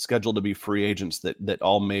scheduled to be free agents that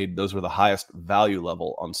all made. Those were the highest value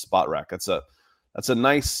level on Spotrac. That's a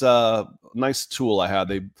nice tool I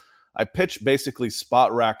had. I pitched basically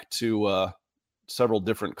Spotrac to several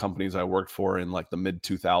different companies I worked for in the mid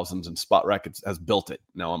 2000s, and Spotrac has built it.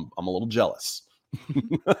 Now I'm a little jealous.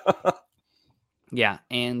 Yeah,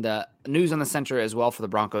 and news on the center as well for the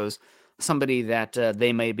Broncos. Somebody that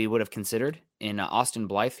they maybe would have considered in Austin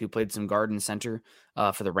Blythe, who played some guard and center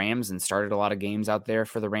for the Rams and started a lot of games out there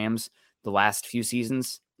for the Rams the last few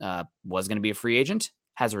seasons, was going to be a free agent,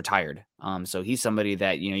 has retired. So he's somebody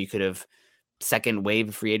that, you could have second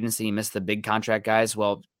wave free agency, missed the big contract guys.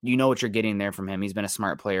 Well, you know what you're getting there from him. He's been a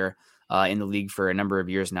smart player in the league for a number of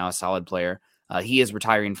years now, a solid player. He is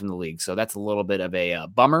retiring from the league. So that's a little bit of a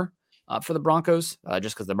bummer for the Broncos,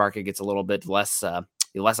 just because the market gets a little bit less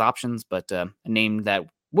options, but a name that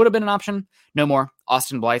would have been an option, no more.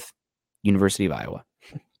 Austin Blythe, University of Iowa.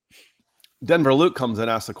 Denver Luke comes in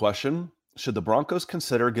and asks the question, should the Broncos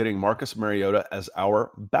consider getting Marcus Mariota as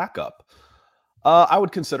our backup? I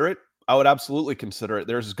would consider it. I would absolutely consider it.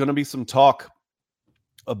 There's going to be some talk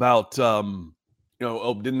about, didn't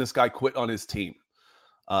this guy quit on his team?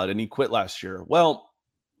 Didn't he quit last year? Well,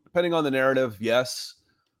 depending on the narrative, yes.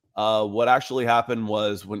 What actually happened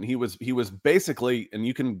was when he was basically, and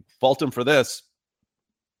you can fault him for this,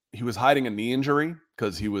 he was hiding a knee injury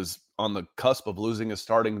because he was on the cusp of losing his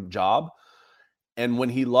starting job. And when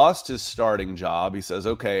he lost his starting job, he says,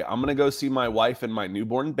 okay, I'm going to go see my wife and my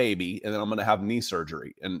newborn baby, and then I'm going to have knee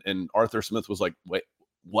surgery. And Arthur Smith was like, wait,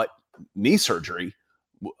 what? Knee surgery?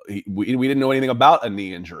 We didn't know anything about a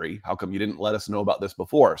knee injury. How come you didn't let us know about this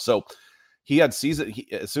before? So he had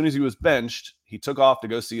as soon as he was benched, he took off to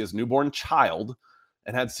go see his newborn child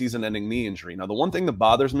and had season-ending knee injury. Now, the one thing that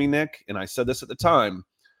bothers me, Nick, and I said this at the time,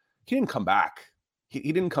 he didn't come back.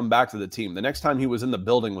 He didn't come back to the team. The next time he was in the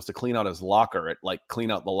building was to clean out his locker at clean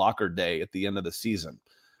out the locker day at the end of the season.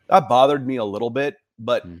 That bothered me a little bit,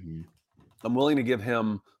 but I'm willing to give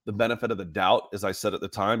him the benefit of the doubt. As I said at the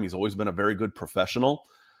time, he's always been a very good professional.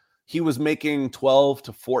 He was making 12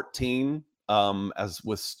 to 14 as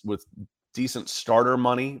with decent starter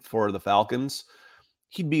money for the Falcons.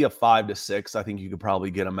 He'd be a 5 to 6. I think you could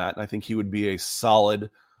probably get him at, and I think he would be a solid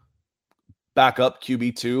backup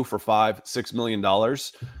QB2 for $5-6 million.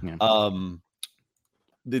 Yeah.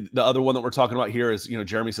 The other one that we're talking about here is,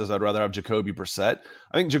 Jeremy says, I'd rather have Jacoby Brissett.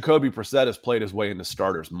 I think Jacoby Brissett has played his way into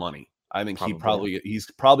starters' money. I think he's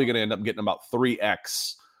probably going to end up getting about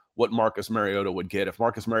 3x what Marcus Mariota would get. If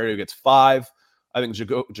Marcus Mariota gets 5, I think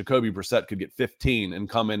Jacoby Brissett could get 15 and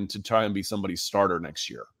come in to try and be somebody's starter next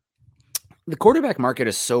year. The quarterback market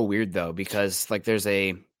is so weird, though, because there's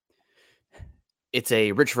a it's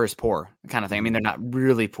a rich versus poor kind of thing. I mean, they're not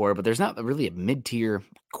really poor, but there's not really a mid-tier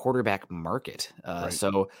quarterback market. Right.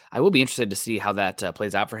 So I will be interested to see how that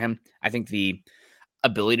plays out for him. I think the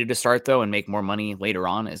ability to start, though, and make more money later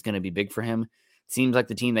on is going to be big for him. Seems like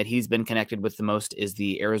the team that he's been connected with the most is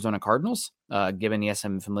the Arizona Cardinals, given he has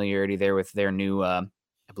some familiarity there with their new, I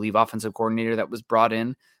believe, offensive coordinator that was brought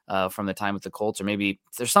in from the time with the Colts, or maybe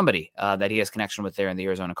there's somebody that he has connection with there in the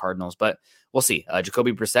Arizona Cardinals. But we'll see.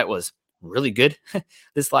 Jacoby Brissett was really good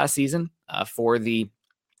this last season for the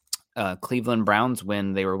Cleveland Browns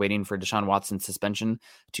when they were waiting for Deshaun Watson's suspension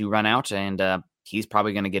to run out, and he's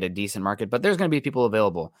probably going to get a decent market, but there's going to be people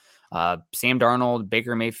available. Sam Darnold,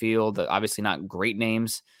 Baker Mayfield, obviously not great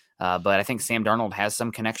names, but I think Sam Darnold has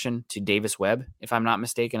some connection to Davis Webb, if I'm not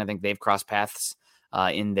mistaken. I think they've crossed paths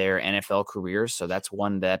in their NFL careers, so that's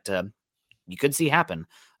one that you could see happen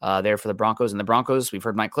there for the Broncos. And the Broncos, we've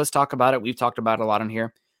heard Mike Klis talk about it. We've talked about it a lot on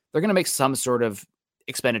here. They're going to make some sort of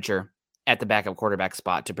expenditure at the backup quarterback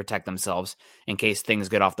spot to protect themselves in case things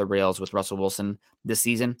get off the rails with Russell Wilson this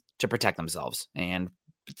season, to protect themselves. And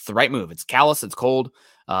it's the right move. It's callous, it's cold,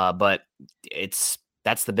 but that's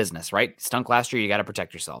the business, right? Stunk last year. You got to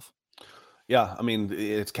protect yourself. Yeah, I mean,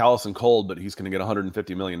 it's callous and cold, but he's going to get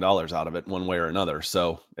 $150 million out of it one way or another.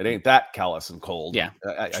 So it ain't that callous and cold. Yeah,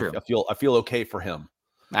 true. I feel okay for him.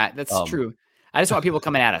 That's true. I just want people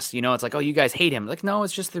coming at us. It's like, oh, you guys hate him. Like, no,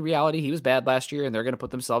 it's just the reality. He was bad last year, and they're going to put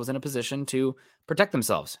themselves in a position to protect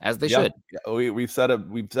themselves, as they should. Yeah, we've said it a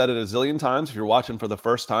zillion times. If you're watching for the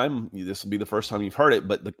first time, this will be the first time you've heard it.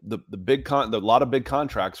 But the lot of big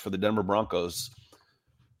contracts for the Denver Broncos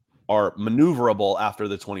are maneuverable after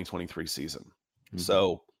the 2023 season. Mm-hmm.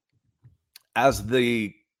 So, as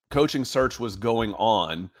the coaching search was going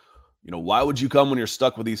on, why would you come when you're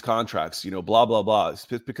stuck with these contracts? Blah, blah, blah. It's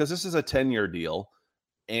because this is a 10-year deal,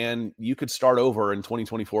 and you could start over in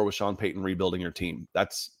 2024 with Sean Payton rebuilding your team.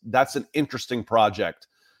 That's an interesting project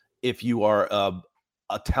if you are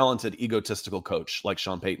a talented, egotistical coach like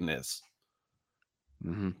Sean Payton is.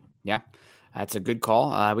 Mm-hmm. Yeah, that's a good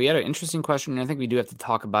call. We had an interesting question, and I think we do have to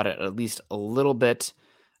talk about it at least a little bit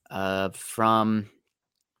from,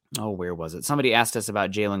 where was it? Somebody asked us about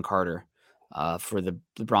Jalen Carter. For the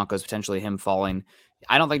Broncos, potentially him falling.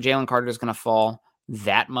 I don't think Jalen Carter is going to fall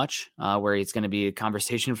that much where it's going to be a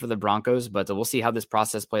conversation for the Broncos, but we'll see how this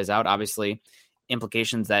process plays out. Obviously,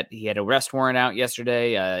 implications that he had a arrest warrant out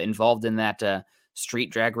yesterday, involved in that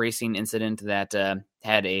street drag racing incident that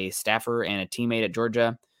had a staffer and a teammate at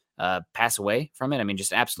Georgia pass away from it. I mean,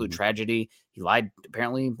 just absolute tragedy. He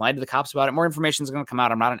apparently lied to the cops about it. More information is going to come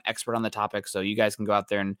out. I'm not an expert on the topic, so you guys can go out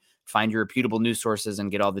there and find your reputable news sources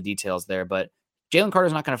and get all the details there. But Jalen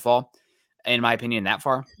Carter's not going to fall, in my opinion, that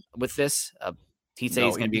far with this. He'd say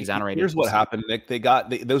he's going to be exonerated. Here's what happened, Nick.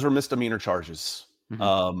 Those were misdemeanor charges.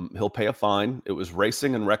 Mm-hmm. He'll pay a fine. It was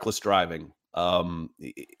racing and reckless driving.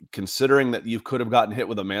 Considering that you could have gotten hit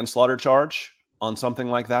with a manslaughter charge on something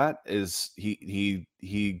like that,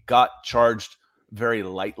 he got charged very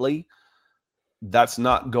lightly. That's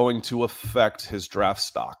not going to affect his draft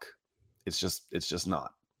stock. It's just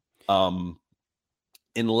not.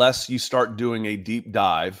 Unless you start doing a deep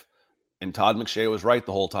dive, and Todd McShay was right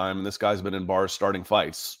the whole time, and this guy's been in bars starting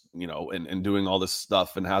fights, and doing all this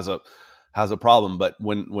stuff and has a problem. But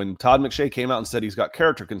when Todd McShay came out and said he's got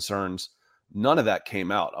character concerns, none of that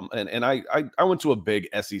came out. And I went to a big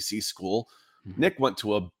SEC school. Nick went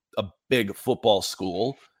to a big football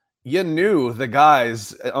school. You knew the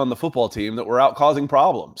guys on the football team that were out causing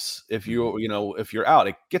problems. If you're out,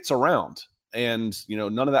 it gets around. And,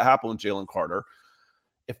 none of that happened with Jalen Carter.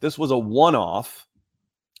 If this was a one-off,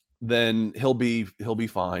 then he'll be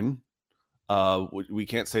fine. We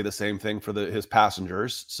can't say the same thing for his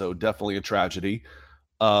passengers. So definitely a tragedy.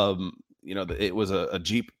 It was a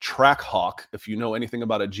Jeep Trackhawk. If you know anything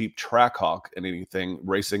about a Jeep Trackhawk and anything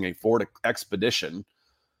racing a Ford Expedition,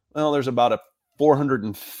 well, there's about a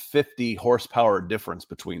 450 horsepower difference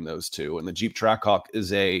between those two. And the Jeep Trackhawk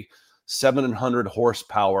is a 700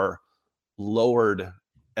 horsepower lowered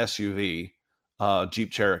SUV,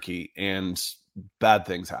 Jeep Cherokee, and bad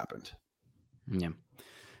things happened.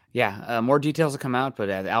 Yeah. More details will come out, but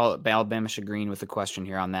Alabama Shagreen with a question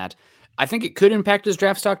here on that. I think it could impact his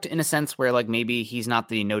draft stock in a sense where maybe he's not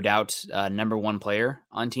the no doubt number one player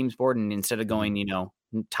on team's board, and instead of going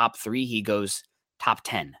top 3, he goes top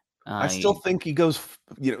 10. I still think he goes.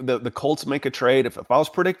 The Colts make a trade. If I was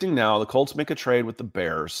predicting now, the Colts make a trade with the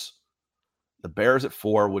Bears. The Bears at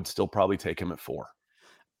 4 would still probably take him at 4.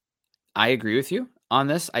 I agree with you on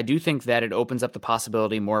this. I do think that it opens up the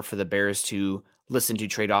possibility more for the Bears to listen to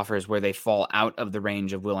trade offers where they fall out of the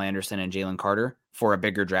range of Will Anderson and Jalen Carter for a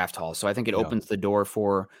bigger draft haul. So I think it opens the door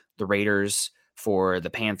for the Raiders, for the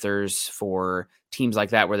Panthers, for teams like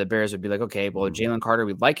that, where the Bears would be like, okay, well, Jalen Carter,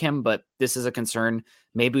 we'd like him, but this is a concern.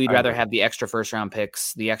 Maybe we'd rather have the extra first round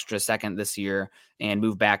picks, the extra second this year, and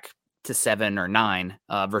move back to 7 or 9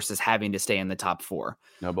 versus having to stay in the top 4.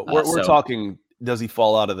 No, but we're talking, does he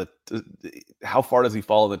fall out of how far does he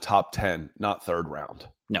fall in the top 10, not third round?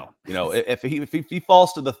 No. If he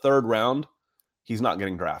falls to the third round, he's not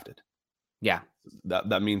getting drafted. Yeah.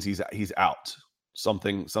 That means he's out.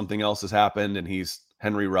 Something else has happened, and he's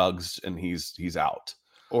Henry Ruggs, and he's out.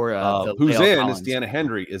 Or who's in Collins. Is Deanna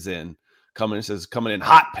Hendry is in. Coming in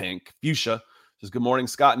hot pink, fuchsia. Says, good morning,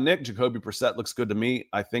 Scott and Nick. Jacoby Brissett looks good to me.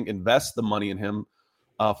 I think invest the money in him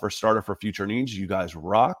for starter for future needs. You guys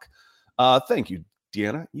rock. Thank you,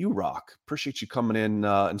 Deanna. You rock. Appreciate you coming in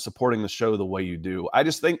and supporting the show the way you do. I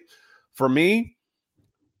just think, for me,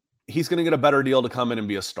 he's going to get a better deal to come in and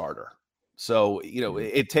be a starter. So,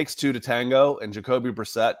 it takes 2 to tango, and Jacoby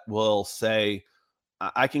Brissett will say,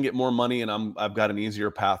 I can get more money, and I've got an easier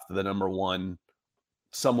path to the number 1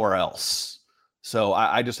 somewhere else. So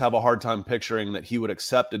I just have a hard time picturing that he would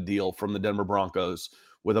accept a deal from the Denver Broncos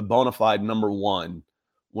with a bona fide number 1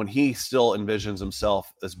 when he still envisions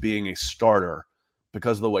himself as being a starter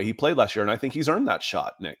because of the way he played last year. And I think he's earned that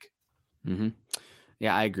shot, Nick. Mm-hmm.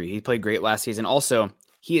 Yeah, I agree. He played great last season. Also,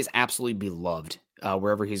 he is absolutely beloved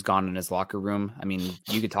wherever he's gone in his locker room. I mean,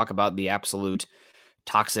 you could talk about the absolute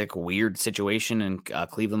toxic, weird situation in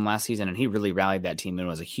Cleveland last season, and he really rallied that team and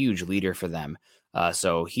was a huge leader for them.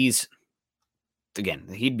 So he'd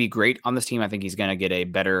be great on this team. I think he's going to get a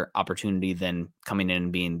better opportunity than coming in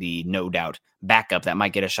and being the no doubt backup that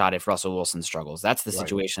might get a shot if Russell Wilson struggles. That's the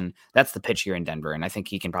situation. That's the pitch here in Denver. And I think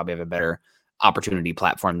he can probably have a better opportunity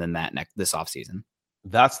platform than that this offseason.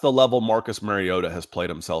 That's the level Marcus Mariota has played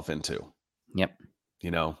himself into. Yep.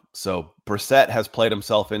 So Brissett has played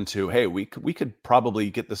himself into, hey, we could probably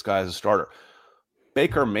get this guy as a starter.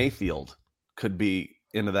 Baker Mayfield could be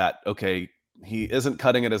into that. Okay, he isn't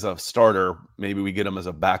cutting it as a starter. Maybe we get him as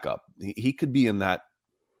a backup. He could be in that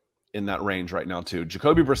range right now too.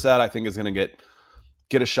 Jacoby Brissett, I think, is going to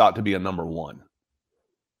get a shot to be a number 1.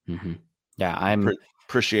 Mm-hmm. Yeah,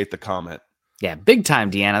 appreciate the comment. Yeah, big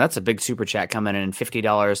time, Deanna. That's a big super chat coming in.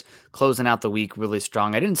 $50, closing out the week really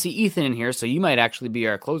strong. I didn't see Ethan in here, so you might actually be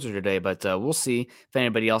our closer today, but we'll see if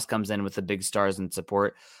anybody else comes in with the big stars and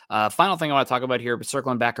support. Final thing I want to talk about here,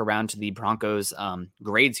 circling back around to the Broncos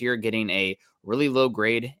grades here, getting a really low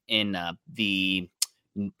grade in the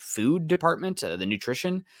food department, the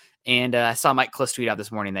nutrition. And I saw Mike Kliss tweet out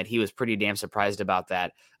this morning that he was pretty damn surprised about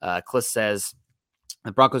that. Kliss says,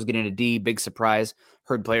 the Broncos getting a D, big surprise.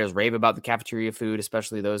 Heard players rave about the cafeteria food,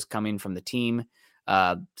 especially those coming from the team,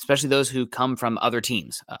 especially those who come from other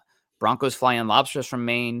teams. Broncos flying lobsters from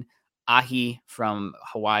Maine, ahi from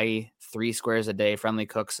Hawaii, 3 squares a day, friendly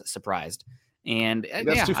cooks, surprised. And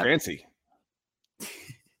that's too fancy.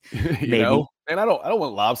 you know, and I don't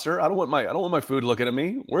want lobster. I don't want my food looking at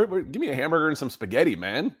me. Give me a hamburger and some spaghetti,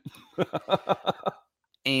 man.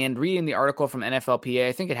 And reading the article from NFLPA,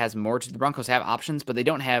 I think it has more to the Broncos have options, but they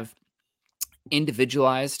don't have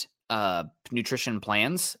individualized nutrition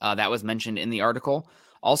plans. That was mentioned in the article.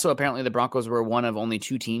 Also, apparently the Broncos were one of only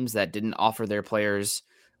 2 teams that didn't offer their players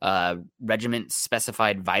regiment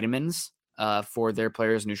specified vitamins for their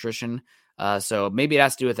players' nutrition. So maybe it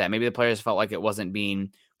has to do with that. Maybe the players felt like it wasn't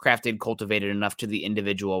being crafted, cultivated enough to the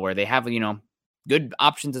individual, where they have, good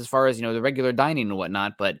options as far as, the regular dining and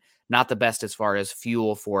whatnot, but not the best as far as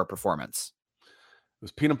fuel for performance. It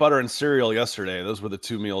was peanut butter and cereal yesterday. Those were the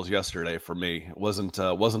 2 meals yesterday for me. It wasn't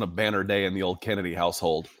a banner day in the old Kennedy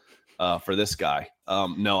household for this guy.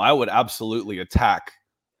 No, I would absolutely attack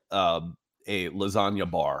a lasagna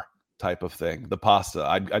bar type of thing. The pasta,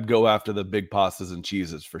 I'd go after the big pastas and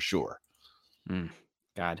cheeses for sure.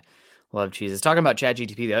 God, love cheeses. Talking about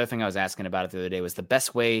ChatGPT, the other thing I was asking about it the other day was the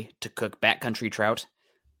best way to cook backcountry trout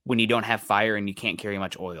when you don't have fire and you can't carry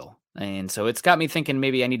much oil. And so it's got me thinking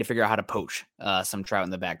maybe I need to figure out how to poach some trout in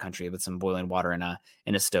the backcountry with some boiling water in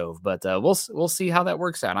a stove. But we'll see how that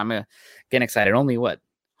works out. I'm getting excited. Only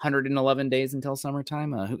 111 days until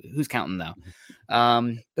summertime. Who's counting though?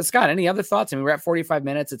 But Scott, any other thoughts? I mean, we're at 45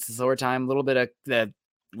 minutes. It's the slower time. A little bit of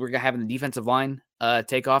we're having the defensive line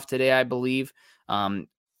take off today, I believe.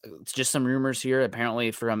 It's just some rumors here.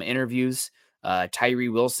 Apparently from interviews, Tyree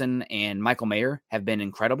Wilson and Michael Mayer have been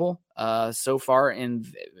incredible so far and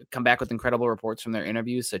come back with incredible reports from their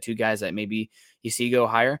interviews. So 2 guys that maybe you see go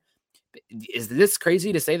higher. Is this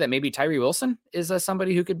crazy to say that maybe Tyree Wilson is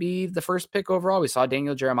somebody who could be the first pick overall? We saw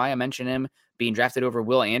Daniel Jeremiah mention him being drafted over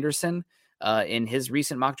Will Anderson in his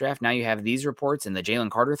recent mock draft. Now you have these reports and the Jalen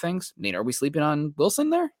Carter things. I mean, are we sleeping on Wilson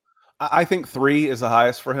there? I think 3 is the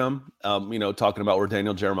highest for him. Talking about where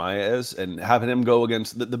Daniel Jeremiah is and having him go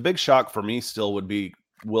against the big shock for me still would be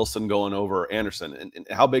Wilson going over Anderson. And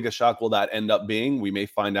how big a shock will that end up being? We may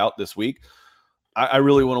find out this week. I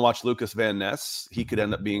really want to watch Lucas Van Ness. He could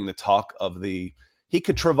end up being the talk of he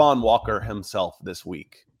could Travon Walker himself this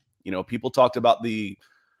week. People talked about the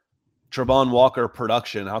Travon Walker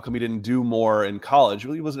production. How come he didn't do more in college?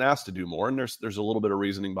 Well, he wasn't asked to do more. And there's a little bit of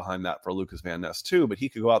reasoning behind that for Lucas Van Ness too, but he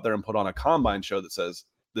could go out there and put on a combine show that says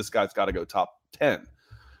this guy's got to go top 10.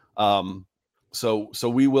 So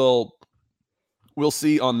we'll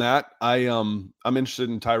see on that. I'm interested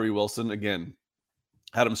in Tyree Wilson again.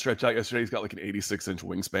 Had him stretch out yesterday. He's got like an 86-inch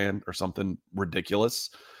wingspan or something ridiculous.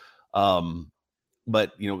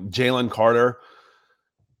 But Jalen Carter,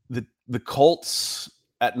 the Colts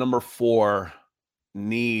at number 4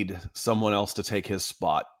 need someone else to take his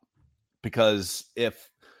spot, because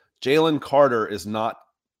if Jalen Carter is not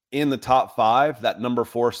in the top 5, that number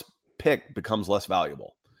 4 pick becomes less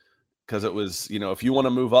valuable, because it was, if you want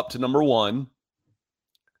to move up to number 1,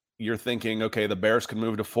 you're thinking, okay, the Bears can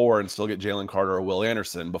move to 4 and still get Jalen Carter or Will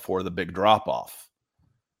Anderson before the big drop off.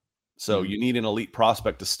 So you need an elite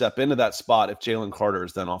prospect to step into that spot if Jalen Carter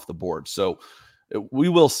is then off the board. So we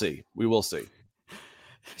will see. We will see.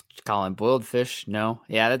 Colin, boiled fish? No.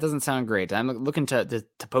 Yeah, that doesn't sound great. I'm looking to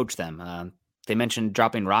poach them. They mentioned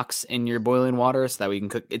dropping rocks in your boiling water so that we can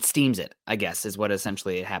cook. It steams it, I guess, is what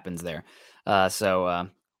essentially happens there. I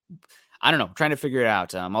don't know. Trying to figure it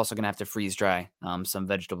out. I'm also going to have to freeze dry some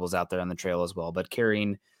vegetables out there on the trail as well. But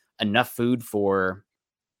carrying enough food for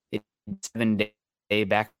a 7-day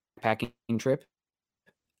backpacking trip,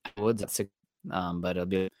 but it'll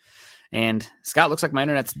be. And Scott, looks like my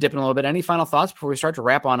internet's dipping a little bit. Any final thoughts before we start to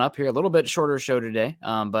wrap on up here? A little bit shorter show today,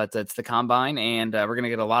 but it's the combine, and we're going to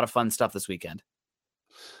get a lot of fun stuff this weekend.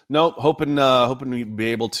 No, hoping we'd be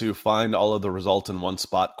able to find all of the results in one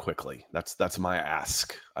spot quickly. That's my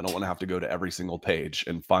ask. I don't want to have to go to every single page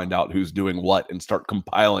and find out who's doing what and start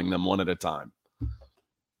compiling them one at a time.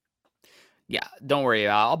 Yeah, don't worry.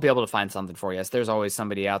 I'll be able to find something for you. There's always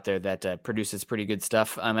somebody out there that produces pretty good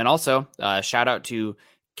stuff. And also, shout out to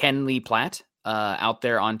Ken Lee Platt out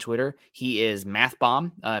there on Twitter. He is Math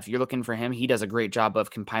Bomb. If you're looking for him, he does a great job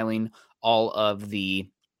of compiling all of the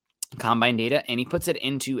combine data, and he puts it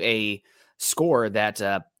into a score that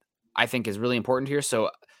I think is really important here.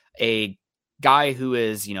 So a guy who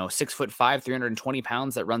is 6'5", 320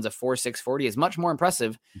 pounds that runs a 4.640 is much more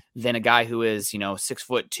impressive than a guy who is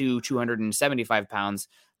 6'2", 275 pounds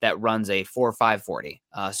that runs a 4.540.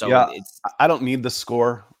 I don't need the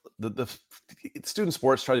score. The student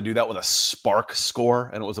sports try to do that with a Spark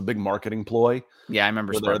score, and it was a big marketing ploy. Yeah, I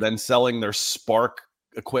remember. They're then selling their Spark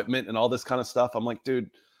equipment and all this kind of stuff. I'm like,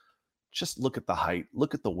 dude, just look at the height,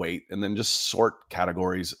 look at the weight, and then just sort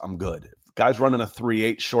categories. I'm good. If guy's running a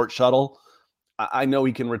 3.8 short shuttle, I know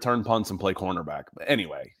he can return punts and play cornerback. But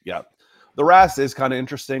anyway, yeah, the RAS is kind of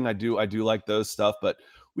interesting. I do like those stuff, but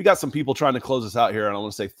we got some people trying to close us out here, and I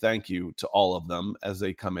want to say thank you to all of them as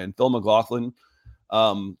they come in. Phil McLaughlin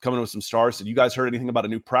coming in with some stars. Said, you guys heard anything about a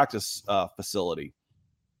new practice facility?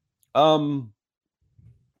 To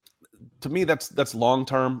me, that's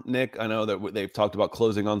long-term, Nick. I know that they've talked about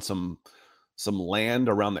closing on some land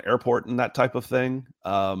around the airport and that type of thing.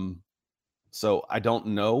 So I don't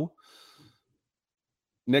know.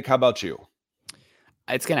 Nick, how about you?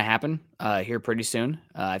 It's going to happen here pretty soon.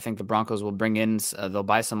 I think the Broncos will bring in, they'll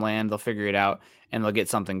buy some land, they'll figure it out, and they'll get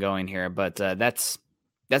something going here. But that's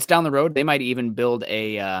down the road. They might even build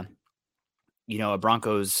a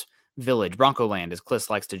Broncos village, Bronco land, as Kliss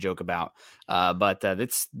likes to joke about. But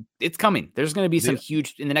it's coming. There's going to be some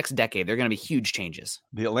huge, in the next decade, there are going to be huge changes.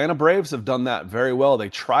 The Atlanta Braves have done that very well. They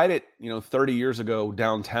tried it, 30 years ago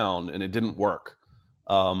downtown, and it didn't work.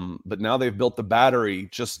 But now they've built the Battery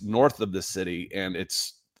just north of the city, and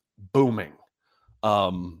it's booming.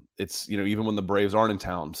 It's, even when the Braves aren't in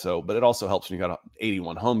town. So, but it also helps when you got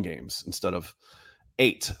 81 home games instead of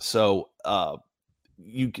 8. So,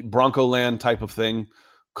 Bronco land type of thing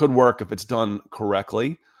could work if it's done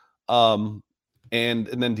correctly. And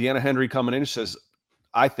then Deanna Henry coming in, she says,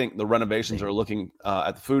 I think the renovations are looking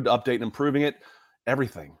at the food update and improving it.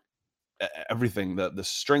 Everything, the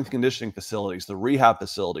strength conditioning facilities, the rehab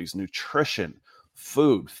facilities, nutrition,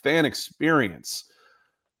 food, fan experience.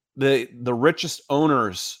 The richest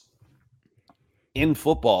owners in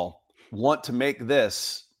football want to make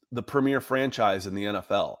this the premier franchise in the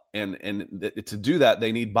NFL. And to do that,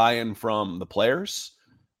 they need buy-in from the players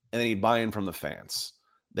and they need buy-in from the fans.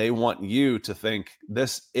 They want you to think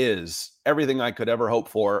this is everything I could ever hope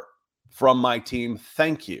for from my team.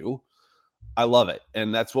 Thank you. I love it.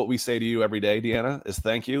 And that's what we say to you every day, Deanna, is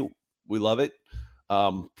thank you. We love it.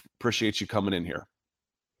 Appreciate you coming in here.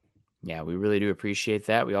 Yeah, we really do appreciate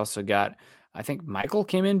that. We also got, I think Michael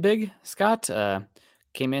came in big, Scott.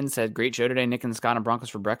 Came in, said, great show today, Nick and Scott on Broncos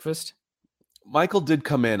for Breakfast. Michael did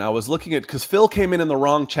come in. I was looking at, because Phil came in the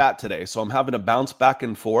wrong chat today, so I'm having to bounce back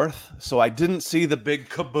and forth. So I didn't see the big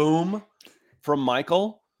kaboom from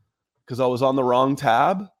Michael because I was on the wrong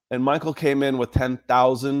tab. And Michael came in with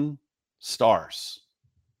 10,000 stars.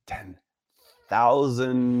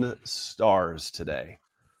 10,000 stars today.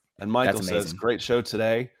 And Michael says, great show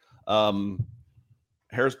today.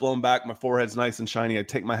 Hair's blown back. My forehead's nice and shiny. I'd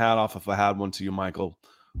take my hat off if I had one to you, Michael.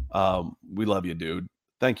 We love you, dude.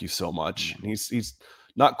 Thank you so much. And he's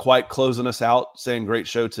not quite closing us out saying great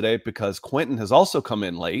show today because Quentin has also come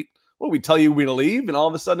in late. Well, we tell you we're to leave, and all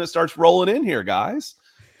of a sudden it starts rolling in here, guys.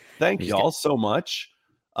 Thank you all so much.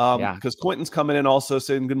 Because Quentin's coming in also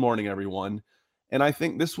saying good morning, everyone. And I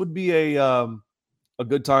think this would be a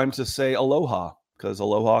good time to say aloha, because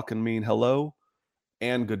aloha can mean hello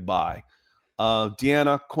and goodbye.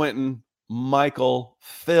 Deanna, Quentin, Michael,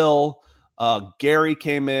 Phil, Gary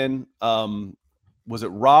came in. Was it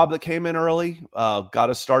Rob that came in early? Got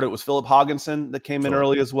us started. It was Philip Hogginson that came in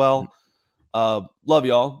early as well. Love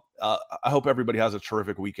y'all. I hope everybody has a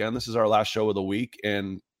terrific weekend. This is our last show of the week,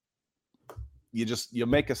 and you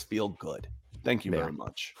make us feel good. Thank you very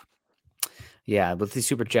much. Yeah, with these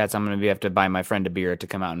super chats, I'm going to have to buy my friend a beer to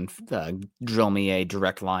come out and drill me a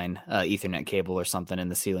direct line Ethernet cable or something in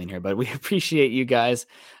the ceiling here. But we appreciate you guys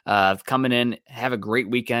coming in. Have a great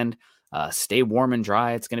weekend. Stay warm and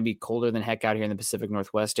dry. It's going to be colder than heck out here in the Pacific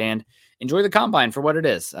Northwest, and enjoy the combine for what it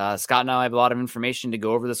is. Scott and I have a lot of information to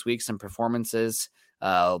go over this week, some performances.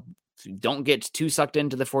 Don't get too sucked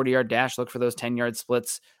into the 40-yard dash. Look for those 10-yard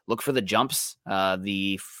splits. Look for the jumps.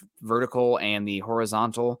 The vertical and the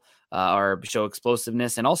horizontal show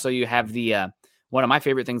explosiveness. And also you have the one of my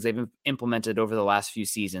favorite things they've implemented over the last few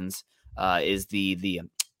seasons is the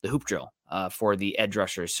hoop drill for the edge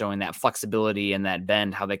rushers, showing that flexibility and that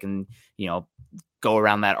bend, how they can, go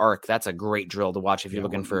around that arc. That's a great drill to watch if you're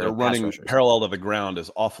looking for running rushers. Parallel to the ground is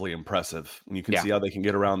awfully impressive. And you can see how they can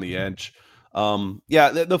get around the edge.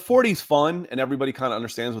 The 40 is fun and everybody kind of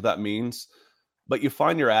understands what that means, but you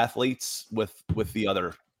find your athletes with the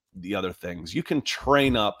other things. You can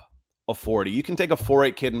train up a 40. You can take a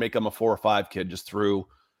 4.8 kid and make them a 4.5 kid just through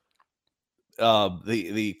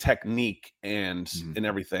the technique and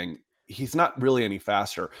everything. He's not really any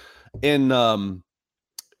faster. In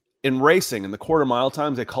racing, in the quarter mile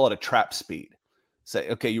times, they call it a trap speed. Say,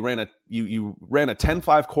 okay, you ran a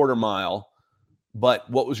 10.5 quarter mile, but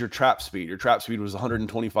what was your trap speed? Your trap speed was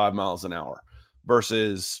 125 miles an hour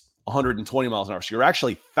versus 120 miles an hour. So you're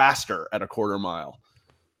actually faster at a quarter mile.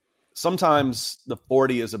 Sometimes the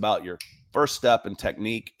 40 is about your first step and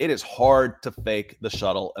technique. It is hard to fake the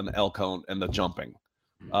shuttle and the L cone and the jumping.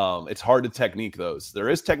 It's hard to technique those. There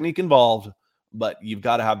is technique involved, but you've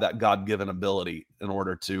got to have that God-given ability in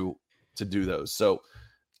order to do those. So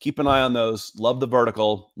keep an eye on those. Love the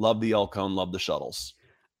vertical, love the L cone, love the shuttles.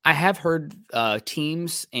 I have heard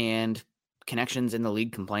teams and connections in the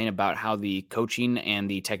league complain about how the coaching and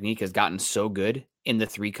the technique has gotten so good in the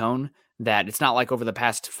 3-cone that it's not like over the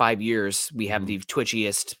past 5 years we have the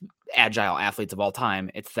twitchiest agile athletes of all time.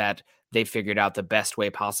 It's that they figured out the best way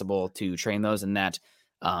possible to train those, and that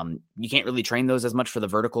you can't really train those as much for the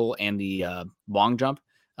vertical and the long jump.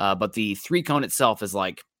 But the 3-cone itself is,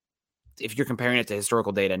 like, if you're comparing it to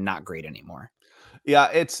historical data, not great anymore.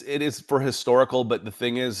 Yeah, it is for historical, but the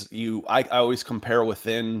thing is, I always compare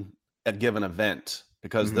within a given event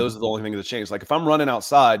because those are the only things that change. Like if I'm running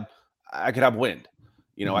outside, I could have wind,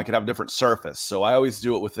 I could have a different surface. So I always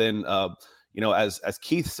do it within, as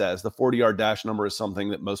Keith says, the 40-yard dash number is something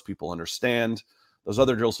that most people understand. Those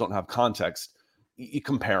other drills don't have context. You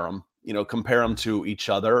compare them to each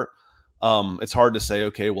other. It's hard to say,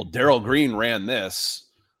 okay, well, Darrell Green ran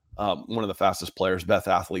this, one of the fastest players, best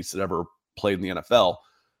athletes that ever played in the NFL,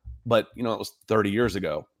 but it was 30 years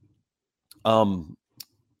ago. And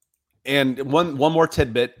one more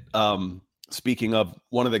tidbit. Speaking of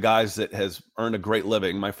one of the guys that has earned a great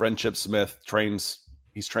living, my friend Chip Smith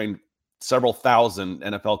he's trained several thousand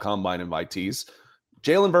NFL combine invitees.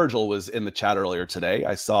 Jalen Virgil was in the chat earlier today.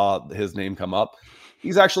 I saw his name come up.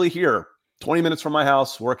 He's actually here 20 minutes from my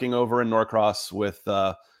house working over in Norcross with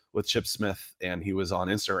Chip Smith, and he was on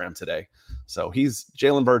Instagram today. So he's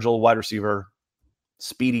Jalen Virgil, wide receiver,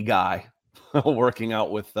 speedy guy, working out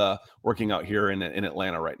here in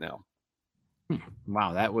Atlanta right now.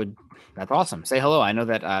 Wow, that's awesome. Say hello. I know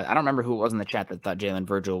that I don't remember who it was in the chat that thought Jalen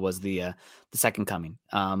Virgil was the second coming.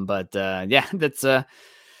 But that's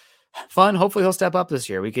fun. Hopefully he'll step up this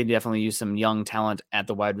year. We could definitely use some young talent at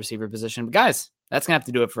the wide receiver position. But guys, that's going to have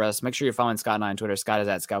to do it for us. Make sure you're following Scott and I on Twitter. Scott is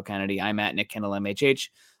at Scout Kennedy. I'm at Nick Kendall MHH.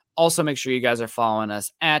 Also, make sure you guys are following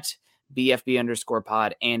us at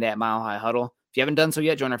BFB_pod and at Mile High Huddle. If you haven't done so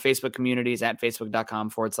yet, join our Facebook communities at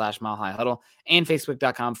facebook.com/Mile High Huddle and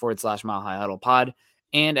facebook.com/Mile High Huddle pod.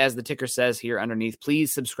 And as the ticker says here underneath,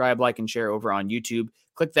 please subscribe, like, and share over on YouTube.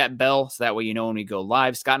 Click that bell so that way you know when we go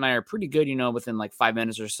live. Scott and I are pretty good, within like 5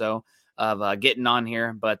 minutes or so of getting on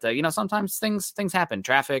here. But, sometimes things happen.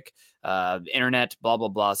 Traffic, internet, blah, blah,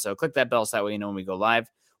 blah. So click that bell so that way you know when we go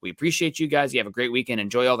live. We appreciate you guys. You have a great weekend.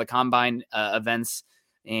 Enjoy all the combine events.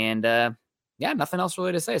 And, nothing else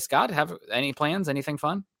really to say. Scott, have any plans? Anything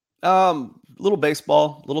fun? Little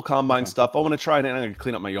baseball, little combine stuff. I want to try and I'm going to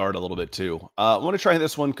clean up my yard a little bit too. I want to try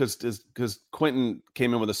this one because Quentin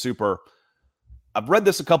came in with a super. I've read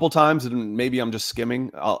this a couple times and maybe I'm just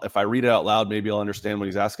skimming. If I read it out loud, maybe I'll understand what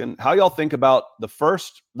he's asking. How y'all think about the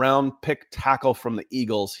first round pick tackle from the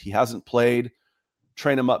Eagles? He hasn't played.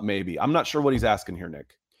 Train him up, maybe. I'm not sure what he's asking here,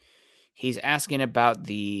 Nick. He's asking about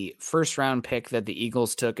the first round pick that the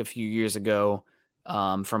Eagles took a few years ago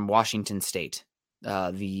from Washington State.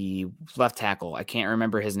 The left tackle. I can't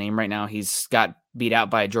remember his name right now. He's got beat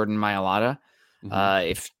out by Jordan Mailata. Mm-hmm.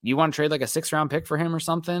 If you want to trade like a 6th round pick for him or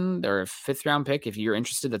something, or a 5th round pick, if you're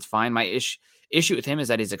interested, that's fine. My issue with him is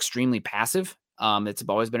that he's extremely passive. It's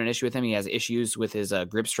always been an issue with him. He has issues with his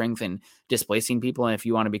grip strength and displacing people. And if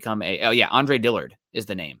you want to become Andre Dillard is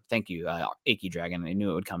the name. Thank you, Achy Dragon. I knew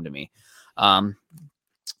it would come to me.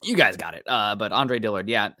 You guys got it. But Andre Dillard,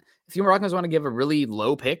 yeah. If you Broncos want to give a really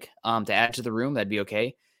low pick to add to the room, that'd be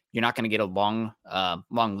okay. You're not going to get a long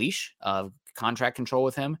leash of contract control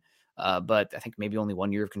with him. But I think maybe only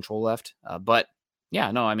 1 year of control left. But yeah,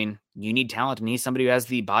 no, I mean, you need talent and he's somebody who has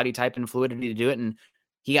the body type and fluidity to do it. And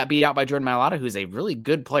he got beat out by Jordan Mailata, who's a really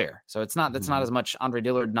good player. So that's not as much Andre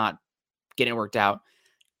Dillard not getting it worked out.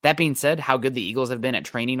 That being said, how good the Eagles have been at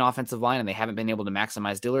training offensive line and they haven't been able to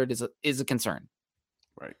maximize Dillard is a concern.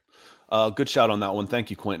 Right. Good shout on that one. Thank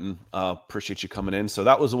you, Quentin. Appreciate you coming in. So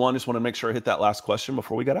that was the one. Just want to make sure I hit that last question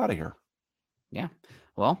before we got out of here. Yeah.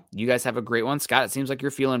 Well, you guys have a great one. Scott, it seems like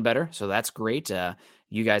you're feeling better. So that's great.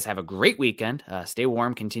 You guys have a great weekend. Stay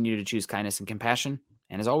warm. Continue to choose kindness and compassion.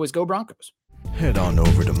 And as always, go Broncos. Head on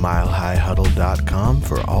over to milehighhuddle.com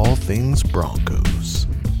for all things Broncos.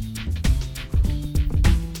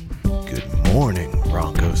 Good morning,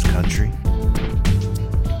 Broncos country.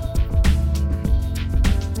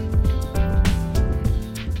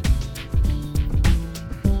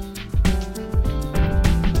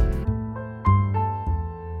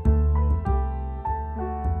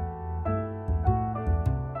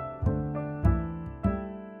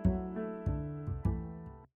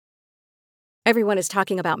 Everyone is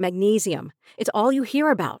talking about magnesium. It's all you hear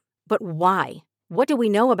about. But why? What do we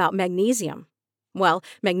know about magnesium? Well,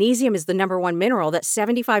 magnesium is the #1 mineral that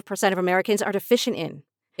 75% of Americans are deficient in.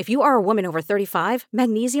 If you are a woman over 35,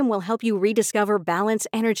 magnesium will help you rediscover balance,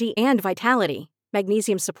 energy, and vitality.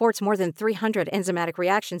 Magnesium supports more than 300 enzymatic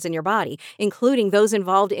reactions in your body, including those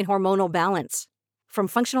involved in hormonal balance. From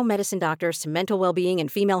functional medicine doctors to mental well-being and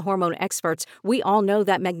female hormone experts, we all know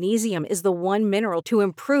that magnesium is the one mineral to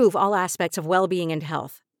improve all aspects of well-being and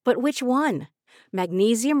health. But which one?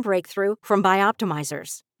 Magnesium Breakthrough from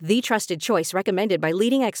Bioptimizers, the trusted choice recommended by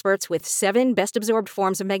leading experts with 7 best-absorbed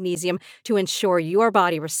forms of magnesium to ensure your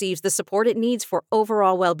body receives the support it needs for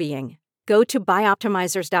overall well-being. Go to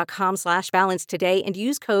bioptimizers.com/balance today and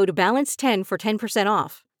use code BALANCE10 for 10%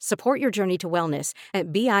 off. Support your journey to wellness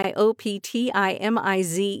at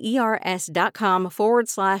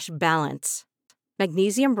bioptimizers.com/balance.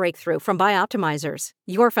 Magnesium Breakthrough from Bioptimizers,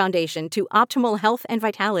 your foundation to optimal health and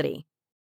vitality.